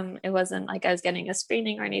 It wasn't like I was getting a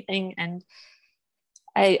screening or anything. And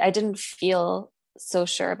I didn't feel so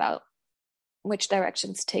sure about which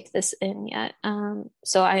direction to take this in yet.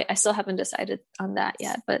 So I still haven't decided on that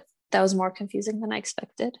yet, but that was more confusing than I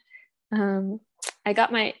expected. I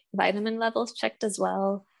got my vitamin levels checked as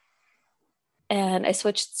well. And I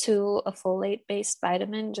switched to a folate-based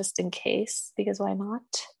vitamin just in case, because why not?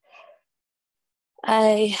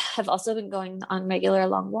 I have also been going on regular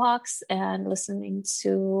long walks and listening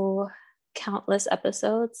to countless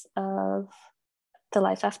episodes of the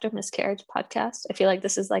Life After Miscarriage podcast. I feel like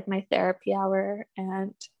this is like my therapy hour,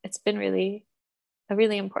 and it's been a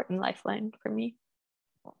really important lifeline for me.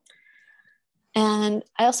 And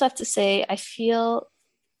I also have to say, I feel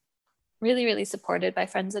really, really supported by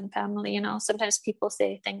friends and family. Sometimes people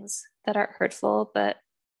say things that are hurtful, but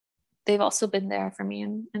they've also been there for me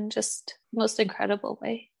in just most incredible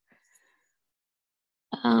way.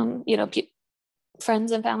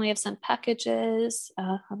 Friends and family have sent packages,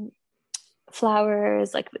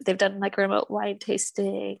 flowers, like they've done like remote wine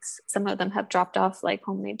tastings. Some of them have dropped off like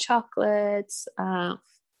homemade chocolates,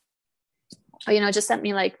 just sent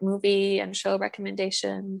me like movie and show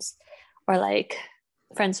recommendations, or like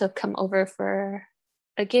friends who have come over for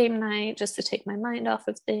a game night just to take my mind off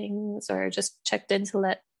of things, or just checked in to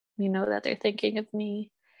let me know that they're thinking of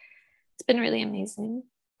me. It's been really amazing,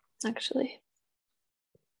 actually.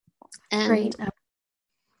 And Great.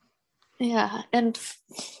 Yeah, and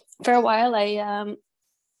for a while I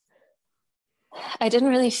didn't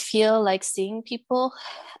really feel like seeing people,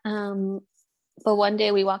 but one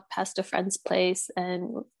day we walked past a friend's place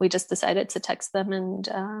and we just decided to text them and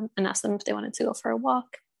ask them if they wanted to go for a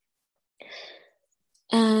walk.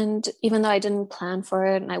 And even though I didn't plan for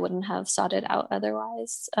it and I wouldn't have sought it out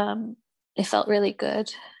otherwise, it felt really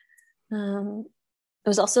good. It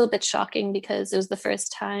was also a bit shocking because it was the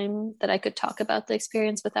first time that I could talk about the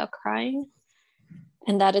experience without crying.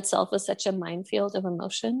 And that itself was such a minefield of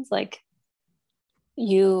emotions. Like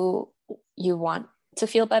you want to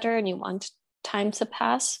feel better and you want time to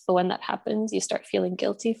pass, but when that happens, you start feeling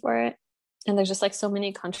guilty for it. And there's just like so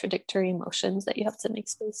many contradictory emotions that you have to make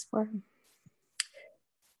space for.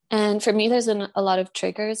 And for me, there's a lot of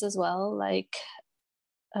triggers as well. Like,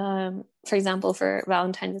 for example, for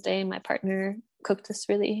Valentine's Day, my partner cooked this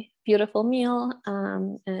really beautiful meal,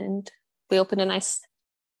 and we opened a nice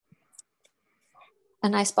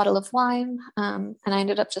bottle of wine, and I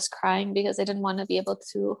ended up just crying because I didn't want to be able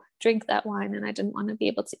to drink that wine and I didn't want to be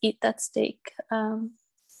able to eat that steak.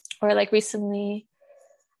 Or like recently,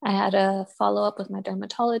 I had a follow-up with my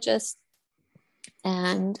dermatologist,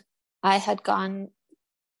 and I had gone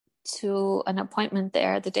to an appointment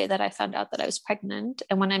there the day that I found out that I was pregnant.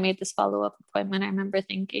 And when I made this follow-up appointment, I remember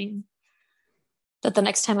thinking that the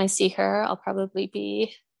next time I see her, I'll probably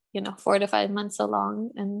be, 4 to 5 months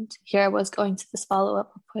along. And here I was going to this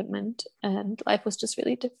follow-up appointment, and life was just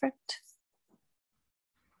really different.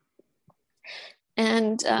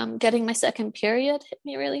 And getting my second period hit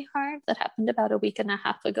me really hard. That happened about a week and a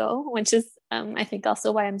half ago, which is, I think,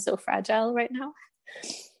 also why I'm so fragile right now.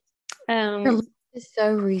 Your life is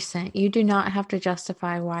so recent. You do not have to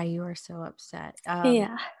justify why you are so upset.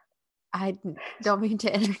 Yeah. I don't mean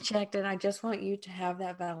to interject, and I just want you to have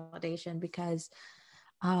that validation because,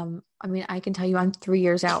 I can tell you I'm 3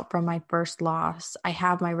 years out from my first loss. I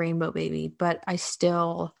have my rainbow baby, but I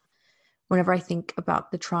still, whenever I think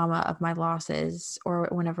about the trauma of my losses, or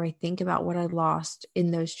whenever I think about what I lost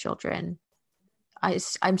in those children,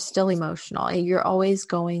 I'm still emotional. You're always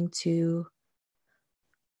going to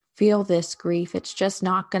feel this grief. It's just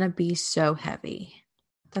not going to be so heavy.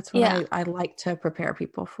 That's what I like to prepare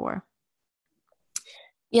people for.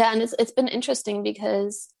 Yeah, and it's been interesting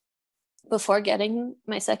because before getting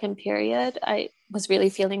my second period, I was really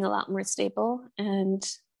feeling a lot more stable, and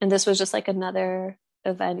this was just like another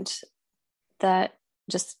event that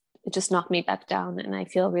just knocked me back down, and I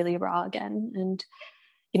feel really raw again. And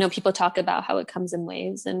people talk about how it comes in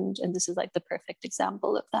waves, and this is like the perfect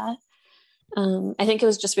example of that. I think it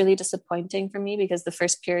was just really disappointing for me because the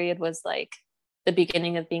first period was like the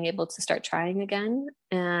beginning of being able to start trying again,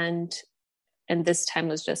 and this time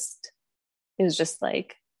was just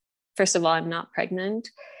like, first of all, I'm not pregnant,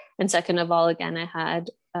 and second of all, again, I had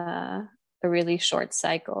a really short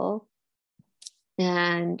cycle,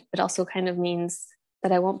 and it also kind of means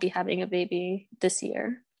that I won't be having a baby this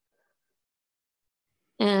year,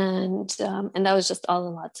 and that was just all a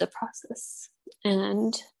lot to process.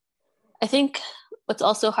 And I think what's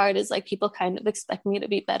also hard is like people kind of expect me to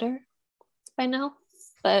be better by now,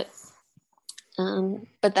 but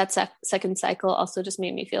that second cycle also just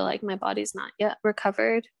made me feel like my body's not yet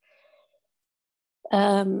recovered.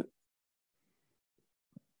 And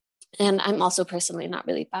I'm also personally not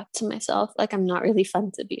really back to myself. Like, I'm not really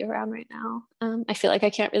fun to be around right now. I feel like I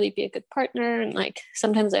can't really be a good partner. And like,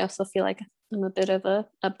 sometimes I also feel like I'm a bit of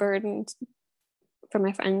a burden for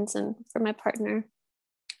my friends and for my partner.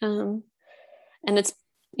 And it's,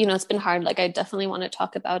 it's been hard. Like, I definitely want to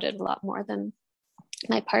talk about it a lot more than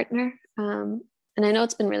my partner. And I know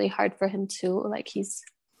it's been really hard for him too. Like, he's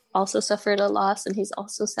also suffered a loss and he's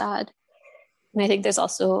also sad. And I think there's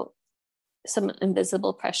also some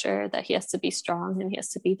invisible pressure that he has to be strong and he has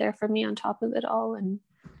to be there for me on top of it all. And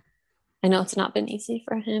I know it's not been easy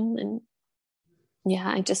for him. And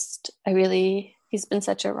yeah, he's been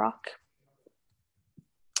such a rock.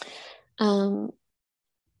 But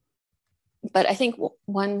I think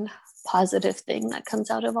one positive thing that comes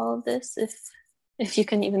out of all of this, if you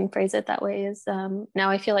can even phrase it that way, is now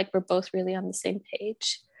I feel like we're both really on the same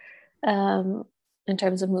page in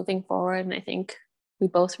terms of moving forward. And I think we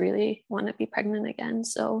both really want to be pregnant again.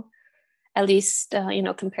 So at least,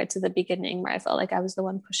 compared to the beginning where I felt like I was the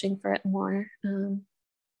one pushing for it more,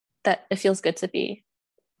 that it feels good to be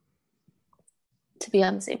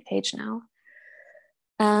on the same page now.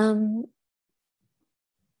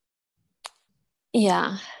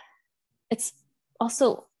 Yeah, it's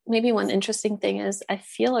also maybe one interesting thing is I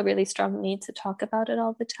feel a really strong need to talk about it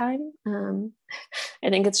all the time. I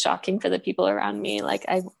think it's shocking for the people around me. Like,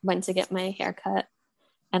 I went to get my hair cut,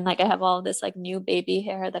 and like I have all this like new baby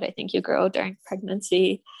hair that I think you grow during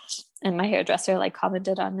pregnancy, and my hairdresser like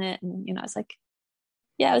commented on it, and I was like,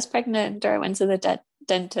 yeah, I was pregnant. Or I went to the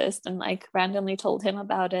dentist and like randomly told him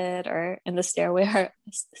about it. Or in the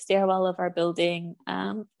stairwell of our building,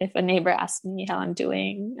 if a neighbor asked me how I'm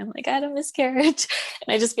doing, I'm like, I had a miscarriage.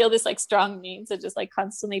 And I just feel this like strong need to just like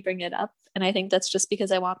constantly bring it up. And I think that's just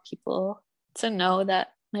because I want people to know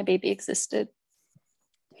that my baby existed.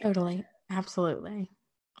 Totally. Absolutely.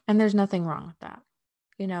 And there's nothing wrong with that.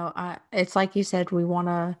 It's like you said, we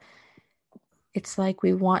want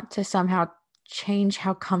to somehow change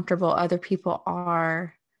how comfortable other people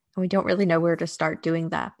are. And we don't really know where to start doing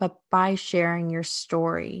that. But by sharing your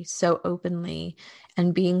story so openly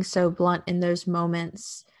and being so blunt in those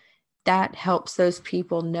moments, that helps those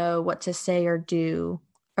people know what to say or do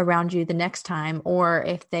around you the next time. Or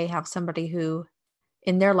if they have somebody who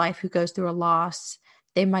in their life who goes through a loss,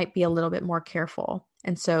 they might be a little bit more careful.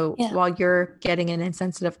 And so while you're getting an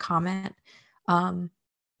insensitive comment,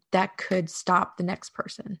 that could stop the next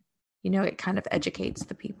person. It kind of educates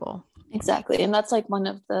the people. Exactly. And that's like one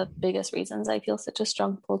of the biggest reasons I feel such a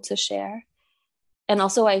strong pull to share. And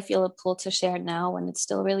also I feel a pull to share now when it's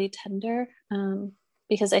still really tender.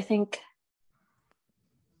 Because I think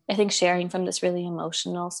sharing from this really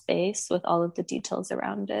emotional space with all of the details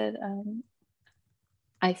around it,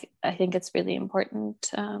 I think it's really important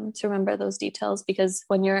to remember those details, because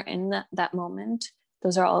when you're in that moment,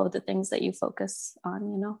 those are all of the things that you focus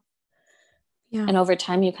on, you know? Yeah. And over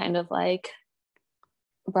time, you kind of like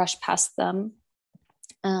brush past them.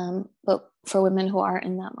 But for women who are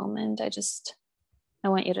in that moment, I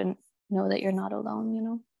want you to know that you're not alone, you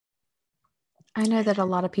know? I know that a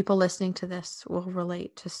lot of people listening to this will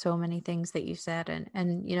relate to so many things that you said,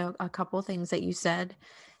 and you know, a couple things that you said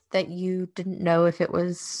that you didn't know if it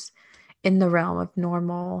was in the realm of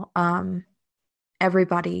normal.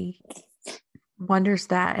 Everybody wonders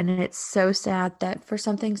that, and it's so sad that for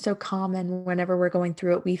something so common, whenever we're going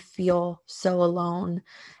through it, we feel so alone,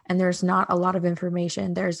 and there's not a lot of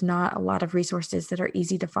information. There's not a lot of resources that are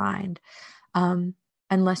easy to find.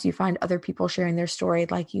 Unless you find other people sharing their story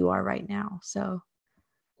like you are right now. So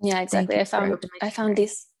Yeah, thank exactly. you for openly I found sharing.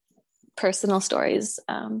 these personal stories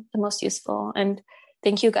the most useful, and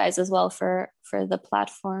thank you guys as well for the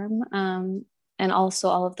platform, and also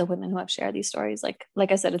all of the women who have shared these stories.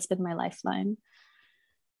 Like I said, it's been my lifeline.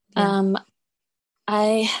 Yeah. Um,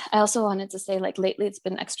 I also wanted to say, like, lately it's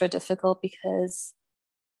been extra difficult because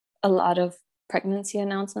a lot of pregnancy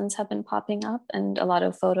announcements have been popping up and a lot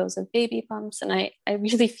of photos of baby bumps, and I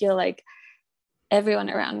really feel like everyone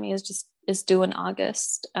around me is due in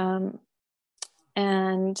August.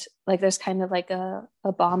 And like there's kind of like a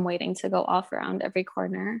bomb waiting to go off around every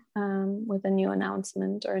corner, with a new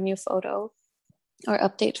announcement or a new photo or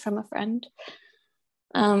update from a friend.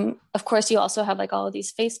 Of course, you also have like all of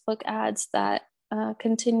these Facebook ads that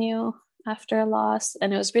continue after a loss,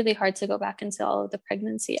 and it was really hard to go back into all of the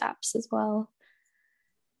pregnancy apps as well.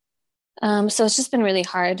 So it's just been really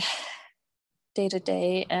hard day to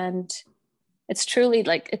day, and it's truly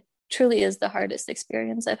like it truly is the hardest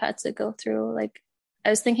experience I've had to go through. Like, I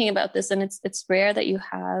was thinking about this, and it's rare that you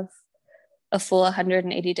have a full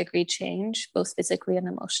 180-degree change, both physically and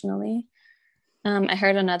emotionally. I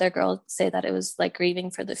heard another girl say that it was like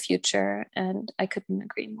grieving for the future, and I couldn't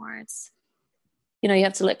agree more. It's, you know, you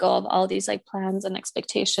have to let go of all these like plans and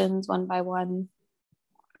expectations one by one,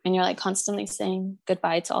 and you're like constantly saying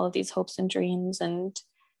goodbye to all of these hopes and dreams, and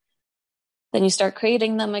then you start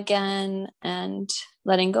creating them again and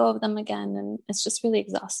letting go of them again, and it's just really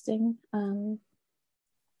exhausting.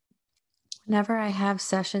 Whenever I have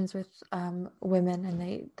sessions with women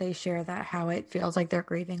and they share that how it feels like they're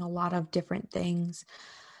grieving a lot of different things,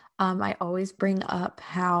 I always bring up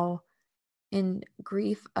how in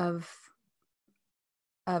grief of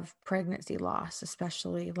pregnancy loss,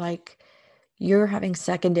 especially, like, you're having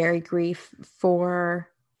secondary grief for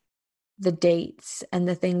the dates and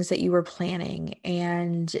the things that you were planning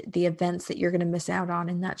and the events that you're going to miss out on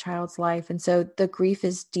in that child's life. And so the grief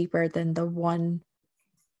is deeper than the one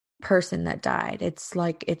person that died. It's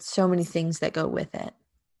like, it's so many things that go with it.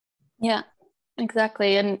 Yeah,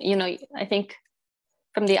 exactly. And, you know, I think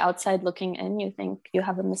from the outside looking in, you think you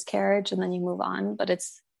have a miscarriage and then you move on, but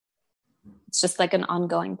it's just like an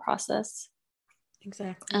ongoing process.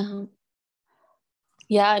 Exactly.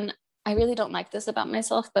 Yeah, and I really don't like this about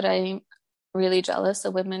myself, but I'm really jealous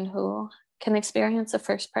of women who can experience a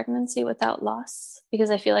first pregnancy without loss,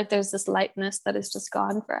 because I feel like there's this lightness that is just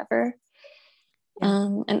gone forever. Yeah.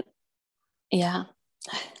 And yeah,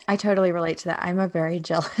 I totally relate to that. I'm a very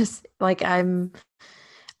jealous, like I'm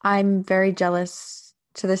very jealous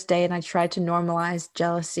to this day, and I try to normalize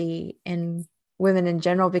jealousy in women in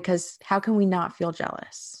general, because how can we not feel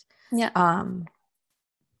jealous? yeah,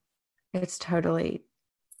 It's totally,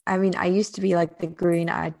 I mean, I used to be like the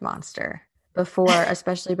green-eyed monster before,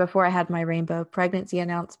 especially before I had my rainbow pregnancy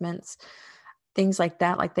announcements, things like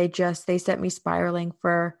that. Like they sent me spiraling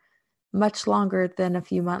for much longer than a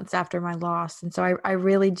few months after my loss. And so I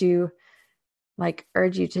really do like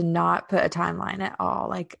urge you to not put a timeline at all.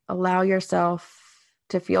 Like, allow yourself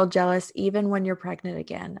to feel jealous even when you're pregnant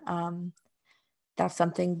again. That's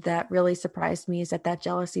something that really surprised me, is that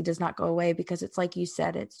jealousy does not go away, because it's like you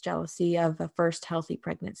said, it's jealousy of a first healthy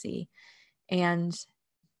pregnancy and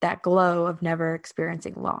that glow of never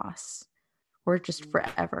experiencing loss. We're just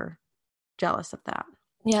forever jealous of that.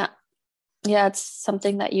 yeah, yeah. It's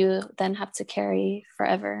something that you then have to carry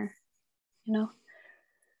forever, you know?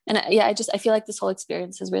 And yeah, I feel like this whole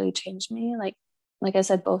experience has really changed me. Like I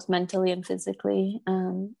said, both mentally and physically.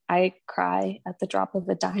 I cry at the drop of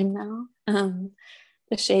a dime now.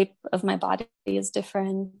 The shape of my body is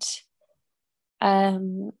different.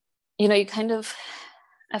 You know, you kind of,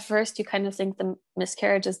 at first you kind of think the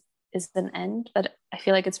miscarriage is an end, but I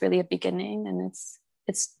feel like it's really a beginning, and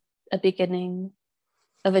it's a beginning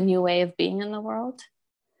of a new way of being in the world.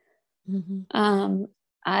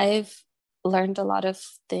 I've learned a lot of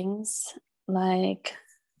things, like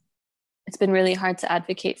it's been really hard to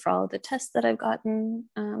advocate for all of the tests that I've gotten,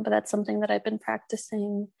 but that's something that I've been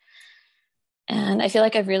practicing. And I feel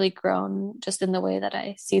like I've really grown just in the way that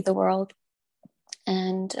I see the world,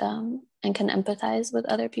 and can empathize with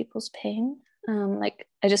other people's pain. Like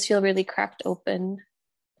I just feel really cracked open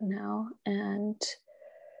now. And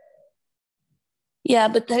yeah,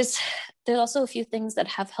 but there's also a few things that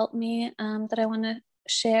have helped me, that I want to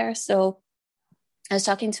share. So I was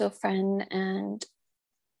talking to a friend, and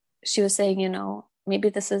she was saying, maybe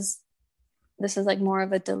this is like more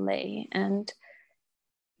of a delay, and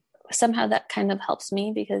somehow that kind of helps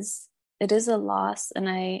me, because it is a loss and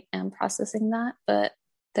I am processing that, but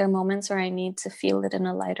there are moments where I need to feel it in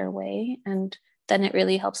a lighter way, and then it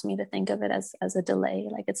really helps me to think of it as a delay,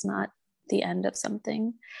 like it's not the end of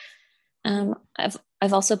something.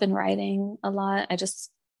 I've also been writing a lot.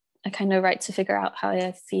 I kind of write to figure out how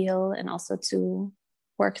I feel, and also to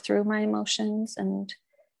work through my emotions, and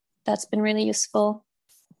that's been really useful.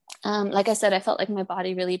 Like I said, I felt like my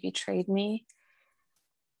body really betrayed me,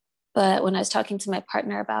 but when I was talking to my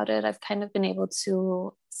partner about it, I've kind of been able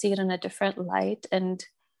to see it in a different light, and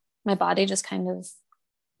my body just kind of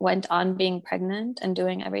went on being pregnant and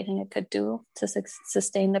doing everything it could do to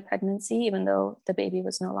sustain the pregnancy, even though the baby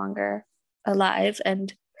was no longer alive.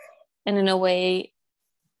 And in a way,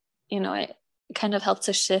 it kind of helped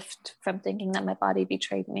to shift from thinking that my body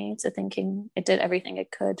betrayed me to thinking it did everything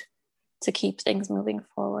it could to keep things moving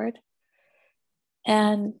forward.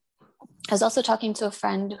 And I was also talking to a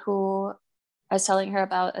friend who I was telling her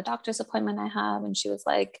about a doctor's appointment I have, and she was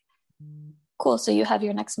like, cool, so you have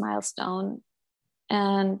your next milestone.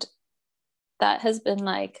 And that has been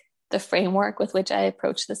like the framework with which I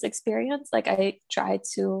approach this experience. Like I try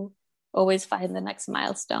to always find the next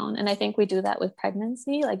milestone. And I think we do that with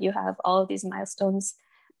pregnancy. Like you have all of these milestones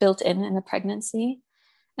built in a pregnancy.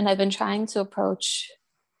 And I've been trying to approach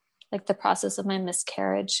like the process of my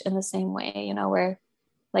miscarriage in the same way, where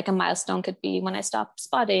like a milestone could be when I stop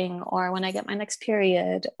spotting, or when I get my next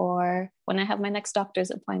period, or when I have my next doctor's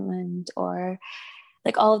appointment, or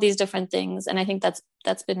like all of these different things. And I think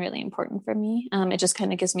that's been really important for me. It just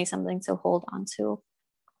kind of gives me something to hold on to.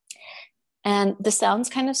 And this sounds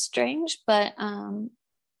kind of strange, but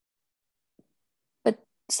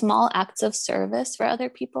small acts of service for other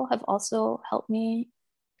people have also helped me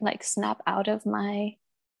like snap out of my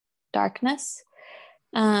darkness.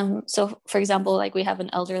 So for example, like we have an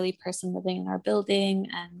elderly person living in our building,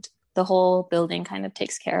 and the whole building kind of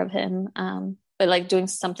takes care of him. But like doing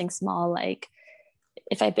something small, like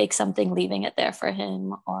if I bake something, leaving it there for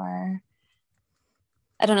him, or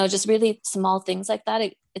I don't know, just really small things like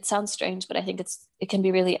that. It sounds strange, but I think it can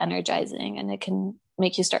be really energizing, and it can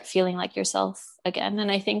make you start feeling like yourself again.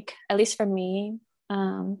 And I think, at least for me,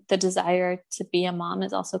 the desire to be a mom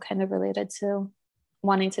is also kind of related to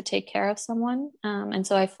wanting to take care of someone. And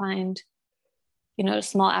so I find,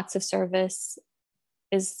 small acts of service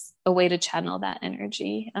is a way to channel that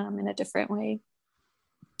energy in a different way.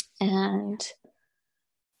 And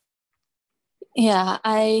yeah,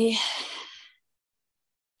 I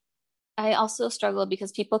also struggle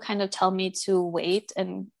because people kind of tell me to wait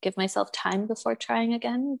and give myself time before trying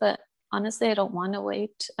again. But honestly, I don't want to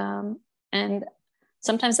wait. And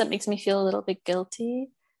sometimes that makes me feel a little bit guilty.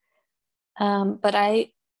 But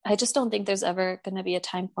I just don't think there's ever going to be a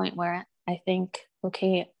time point where I think,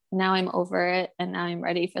 okay, now I'm over it and now I'm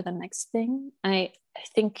ready for the next thing. I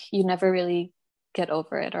think you never really get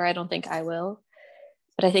over it, or I don't think I will,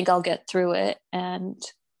 but I think I'll get through it. And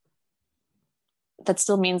that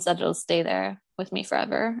still means that it'll stay there with me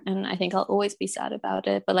forever. And I think I'll always be sad about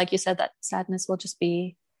it. But like you said, that sadness will just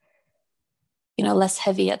be, less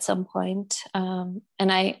heavy at some point. And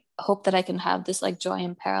I hope that I can have this like joy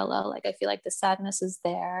in parallel. Like I feel like the sadness is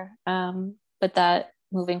there, but that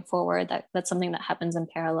moving forward, that's something that happens in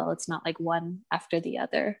parallel. It's not like one after the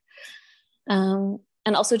other. And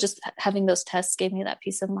also just having those tests gave me that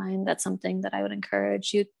peace of mind. That's something that I would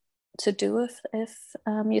encourage you to do if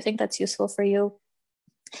you think that's useful for you.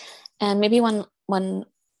 And maybe one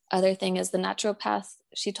other thing is the naturopath.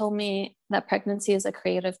 She told me that pregnancy is a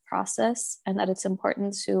creative process, and that it's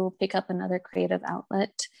important to pick up another creative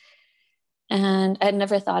outlet. And I'd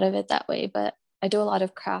never thought of it that way, but I do a lot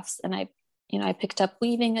of crafts, and I picked up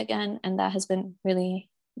weaving again, and that has been really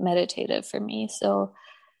meditative for me. So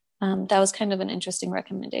that was kind of an interesting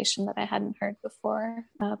recommendation that I hadn't heard before,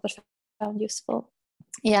 but found useful.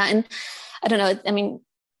 Yeah. And I don't know, I mean,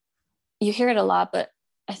 you hear it a lot, but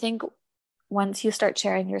I think once you start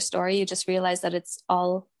sharing your story, you just realize that it's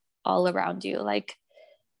all around you. Like,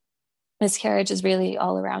 miscarriage is really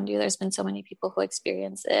all around you. There's been so many people who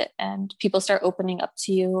experience it, and people start opening up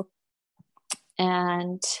to you.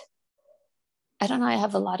 And I don't know, I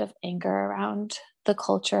have a lot of anger around the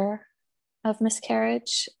culture of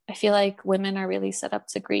miscarriage. I feel like women are really set up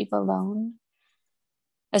to grieve alone.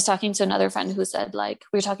 I was talking to another friend who said, like,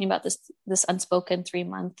 we were talking about this unspoken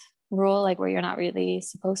 3-month rule, like where you're not really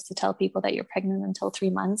supposed to tell people that you're pregnant until 3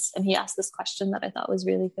 months. And he asked this question that I thought was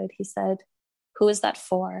really good. He said, who is that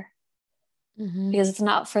for? Mm-hmm. Because it's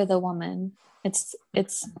not for the woman. It's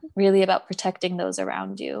really about protecting those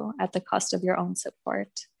around you at the cost of your own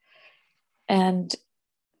support. And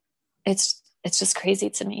it's just crazy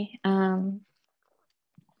to me. The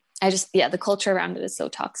culture around it is so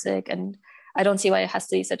toxic, and I don't see why it has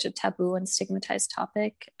to be such a taboo and stigmatized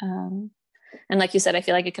topic. And like you said, I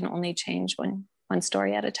feel like it can only change one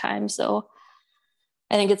story at a time. So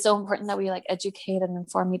I think it's so important that we like educate and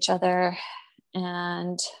inform each other.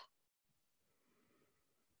 And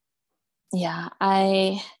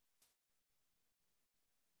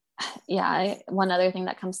one other thing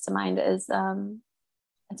that comes to mind is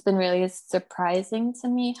it's been really surprising to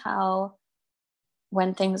me how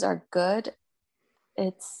when things are good,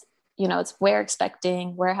 it's we're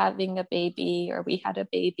expecting, we're having a baby, or we had a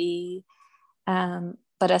baby.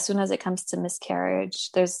 But as soon as it comes to miscarriage,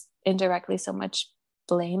 there's indirectly so much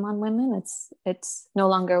blame on women. It's no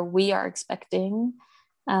longer we are expecting,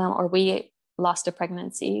 or we lost a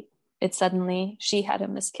pregnancy. It's suddenly she had a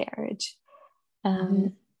miscarriage.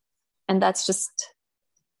 And that's just,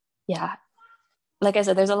 like I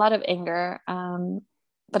said, there's a lot of anger.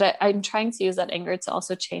 But I'm trying to use that anger to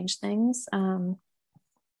also change things.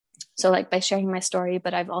 So like by sharing my story,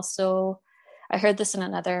 but I heard this in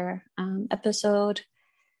another episode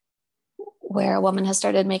where a woman has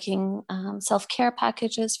started making self-care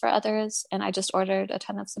packages for others. And I just ordered a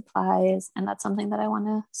ton of supplies, and that's something that I want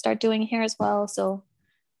to start doing here as well. So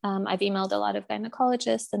I've emailed a lot of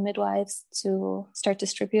gynecologists and midwives to start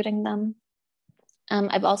distributing them.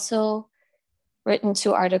 I've also written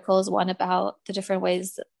 2 articles, one about the different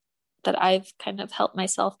ways that I've kind of helped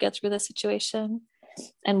myself get through the situation.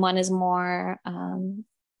 And one is more,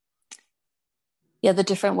 the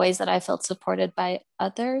different ways that I felt supported by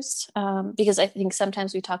others. Because I think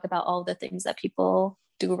sometimes we talk about all the things that people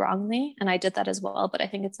do wrongly, and I did that as well. But I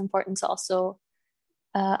think it's important to also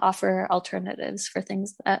offer alternatives for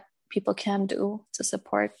things that people can do to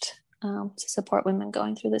support women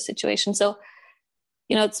going through this situation. So,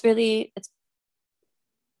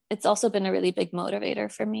 it's also been a really big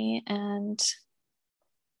motivator for me. And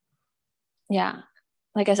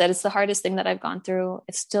like I said, it's the hardest thing that I've gone through.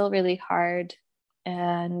 It's still really hard.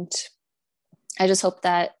 And I just hope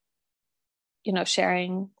that,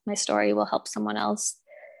 sharing my story will help someone else.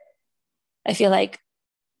 I feel like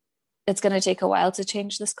it's going to take a while to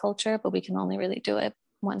change this culture, but we can only really do it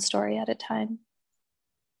one story at a time.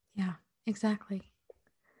 Yeah, exactly.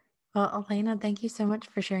 Well, Elena, thank you so much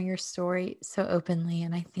for sharing your story so openly.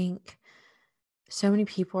 And I think so many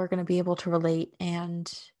people are going to be able to relate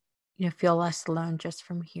and, feel less alone just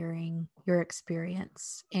from hearing your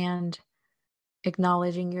experience and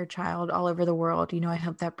acknowledging your child all over the world. I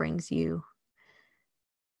hope that brings you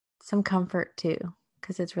some comfort too,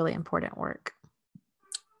 because it's really important work.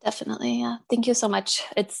 Definitely. Yeah. Thank you so much.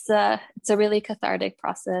 It's a really cathartic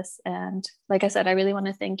process. And like I said, I really want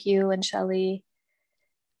to thank you and Shelley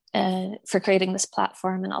for creating this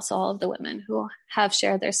platform, and also all of the women who have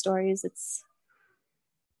shared their stories. It's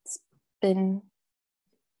been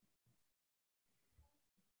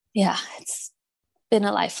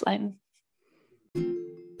a lifeline.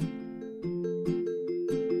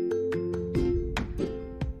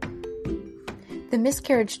 The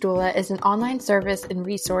Miscarriage Doula is an online service and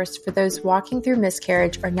resource for those walking through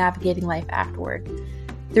miscarriage or navigating life afterward.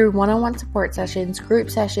 Through one-on-one support sessions, group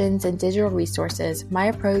sessions, and digital resources, my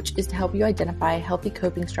approach is to help you identify healthy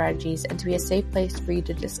coping strategies and to be a safe place for you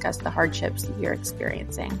to discuss the hardships that you're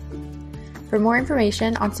experiencing. For more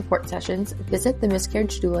information on support sessions, visit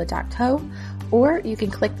themiscarriagedoula.co, or you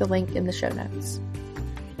can click the link in the show notes.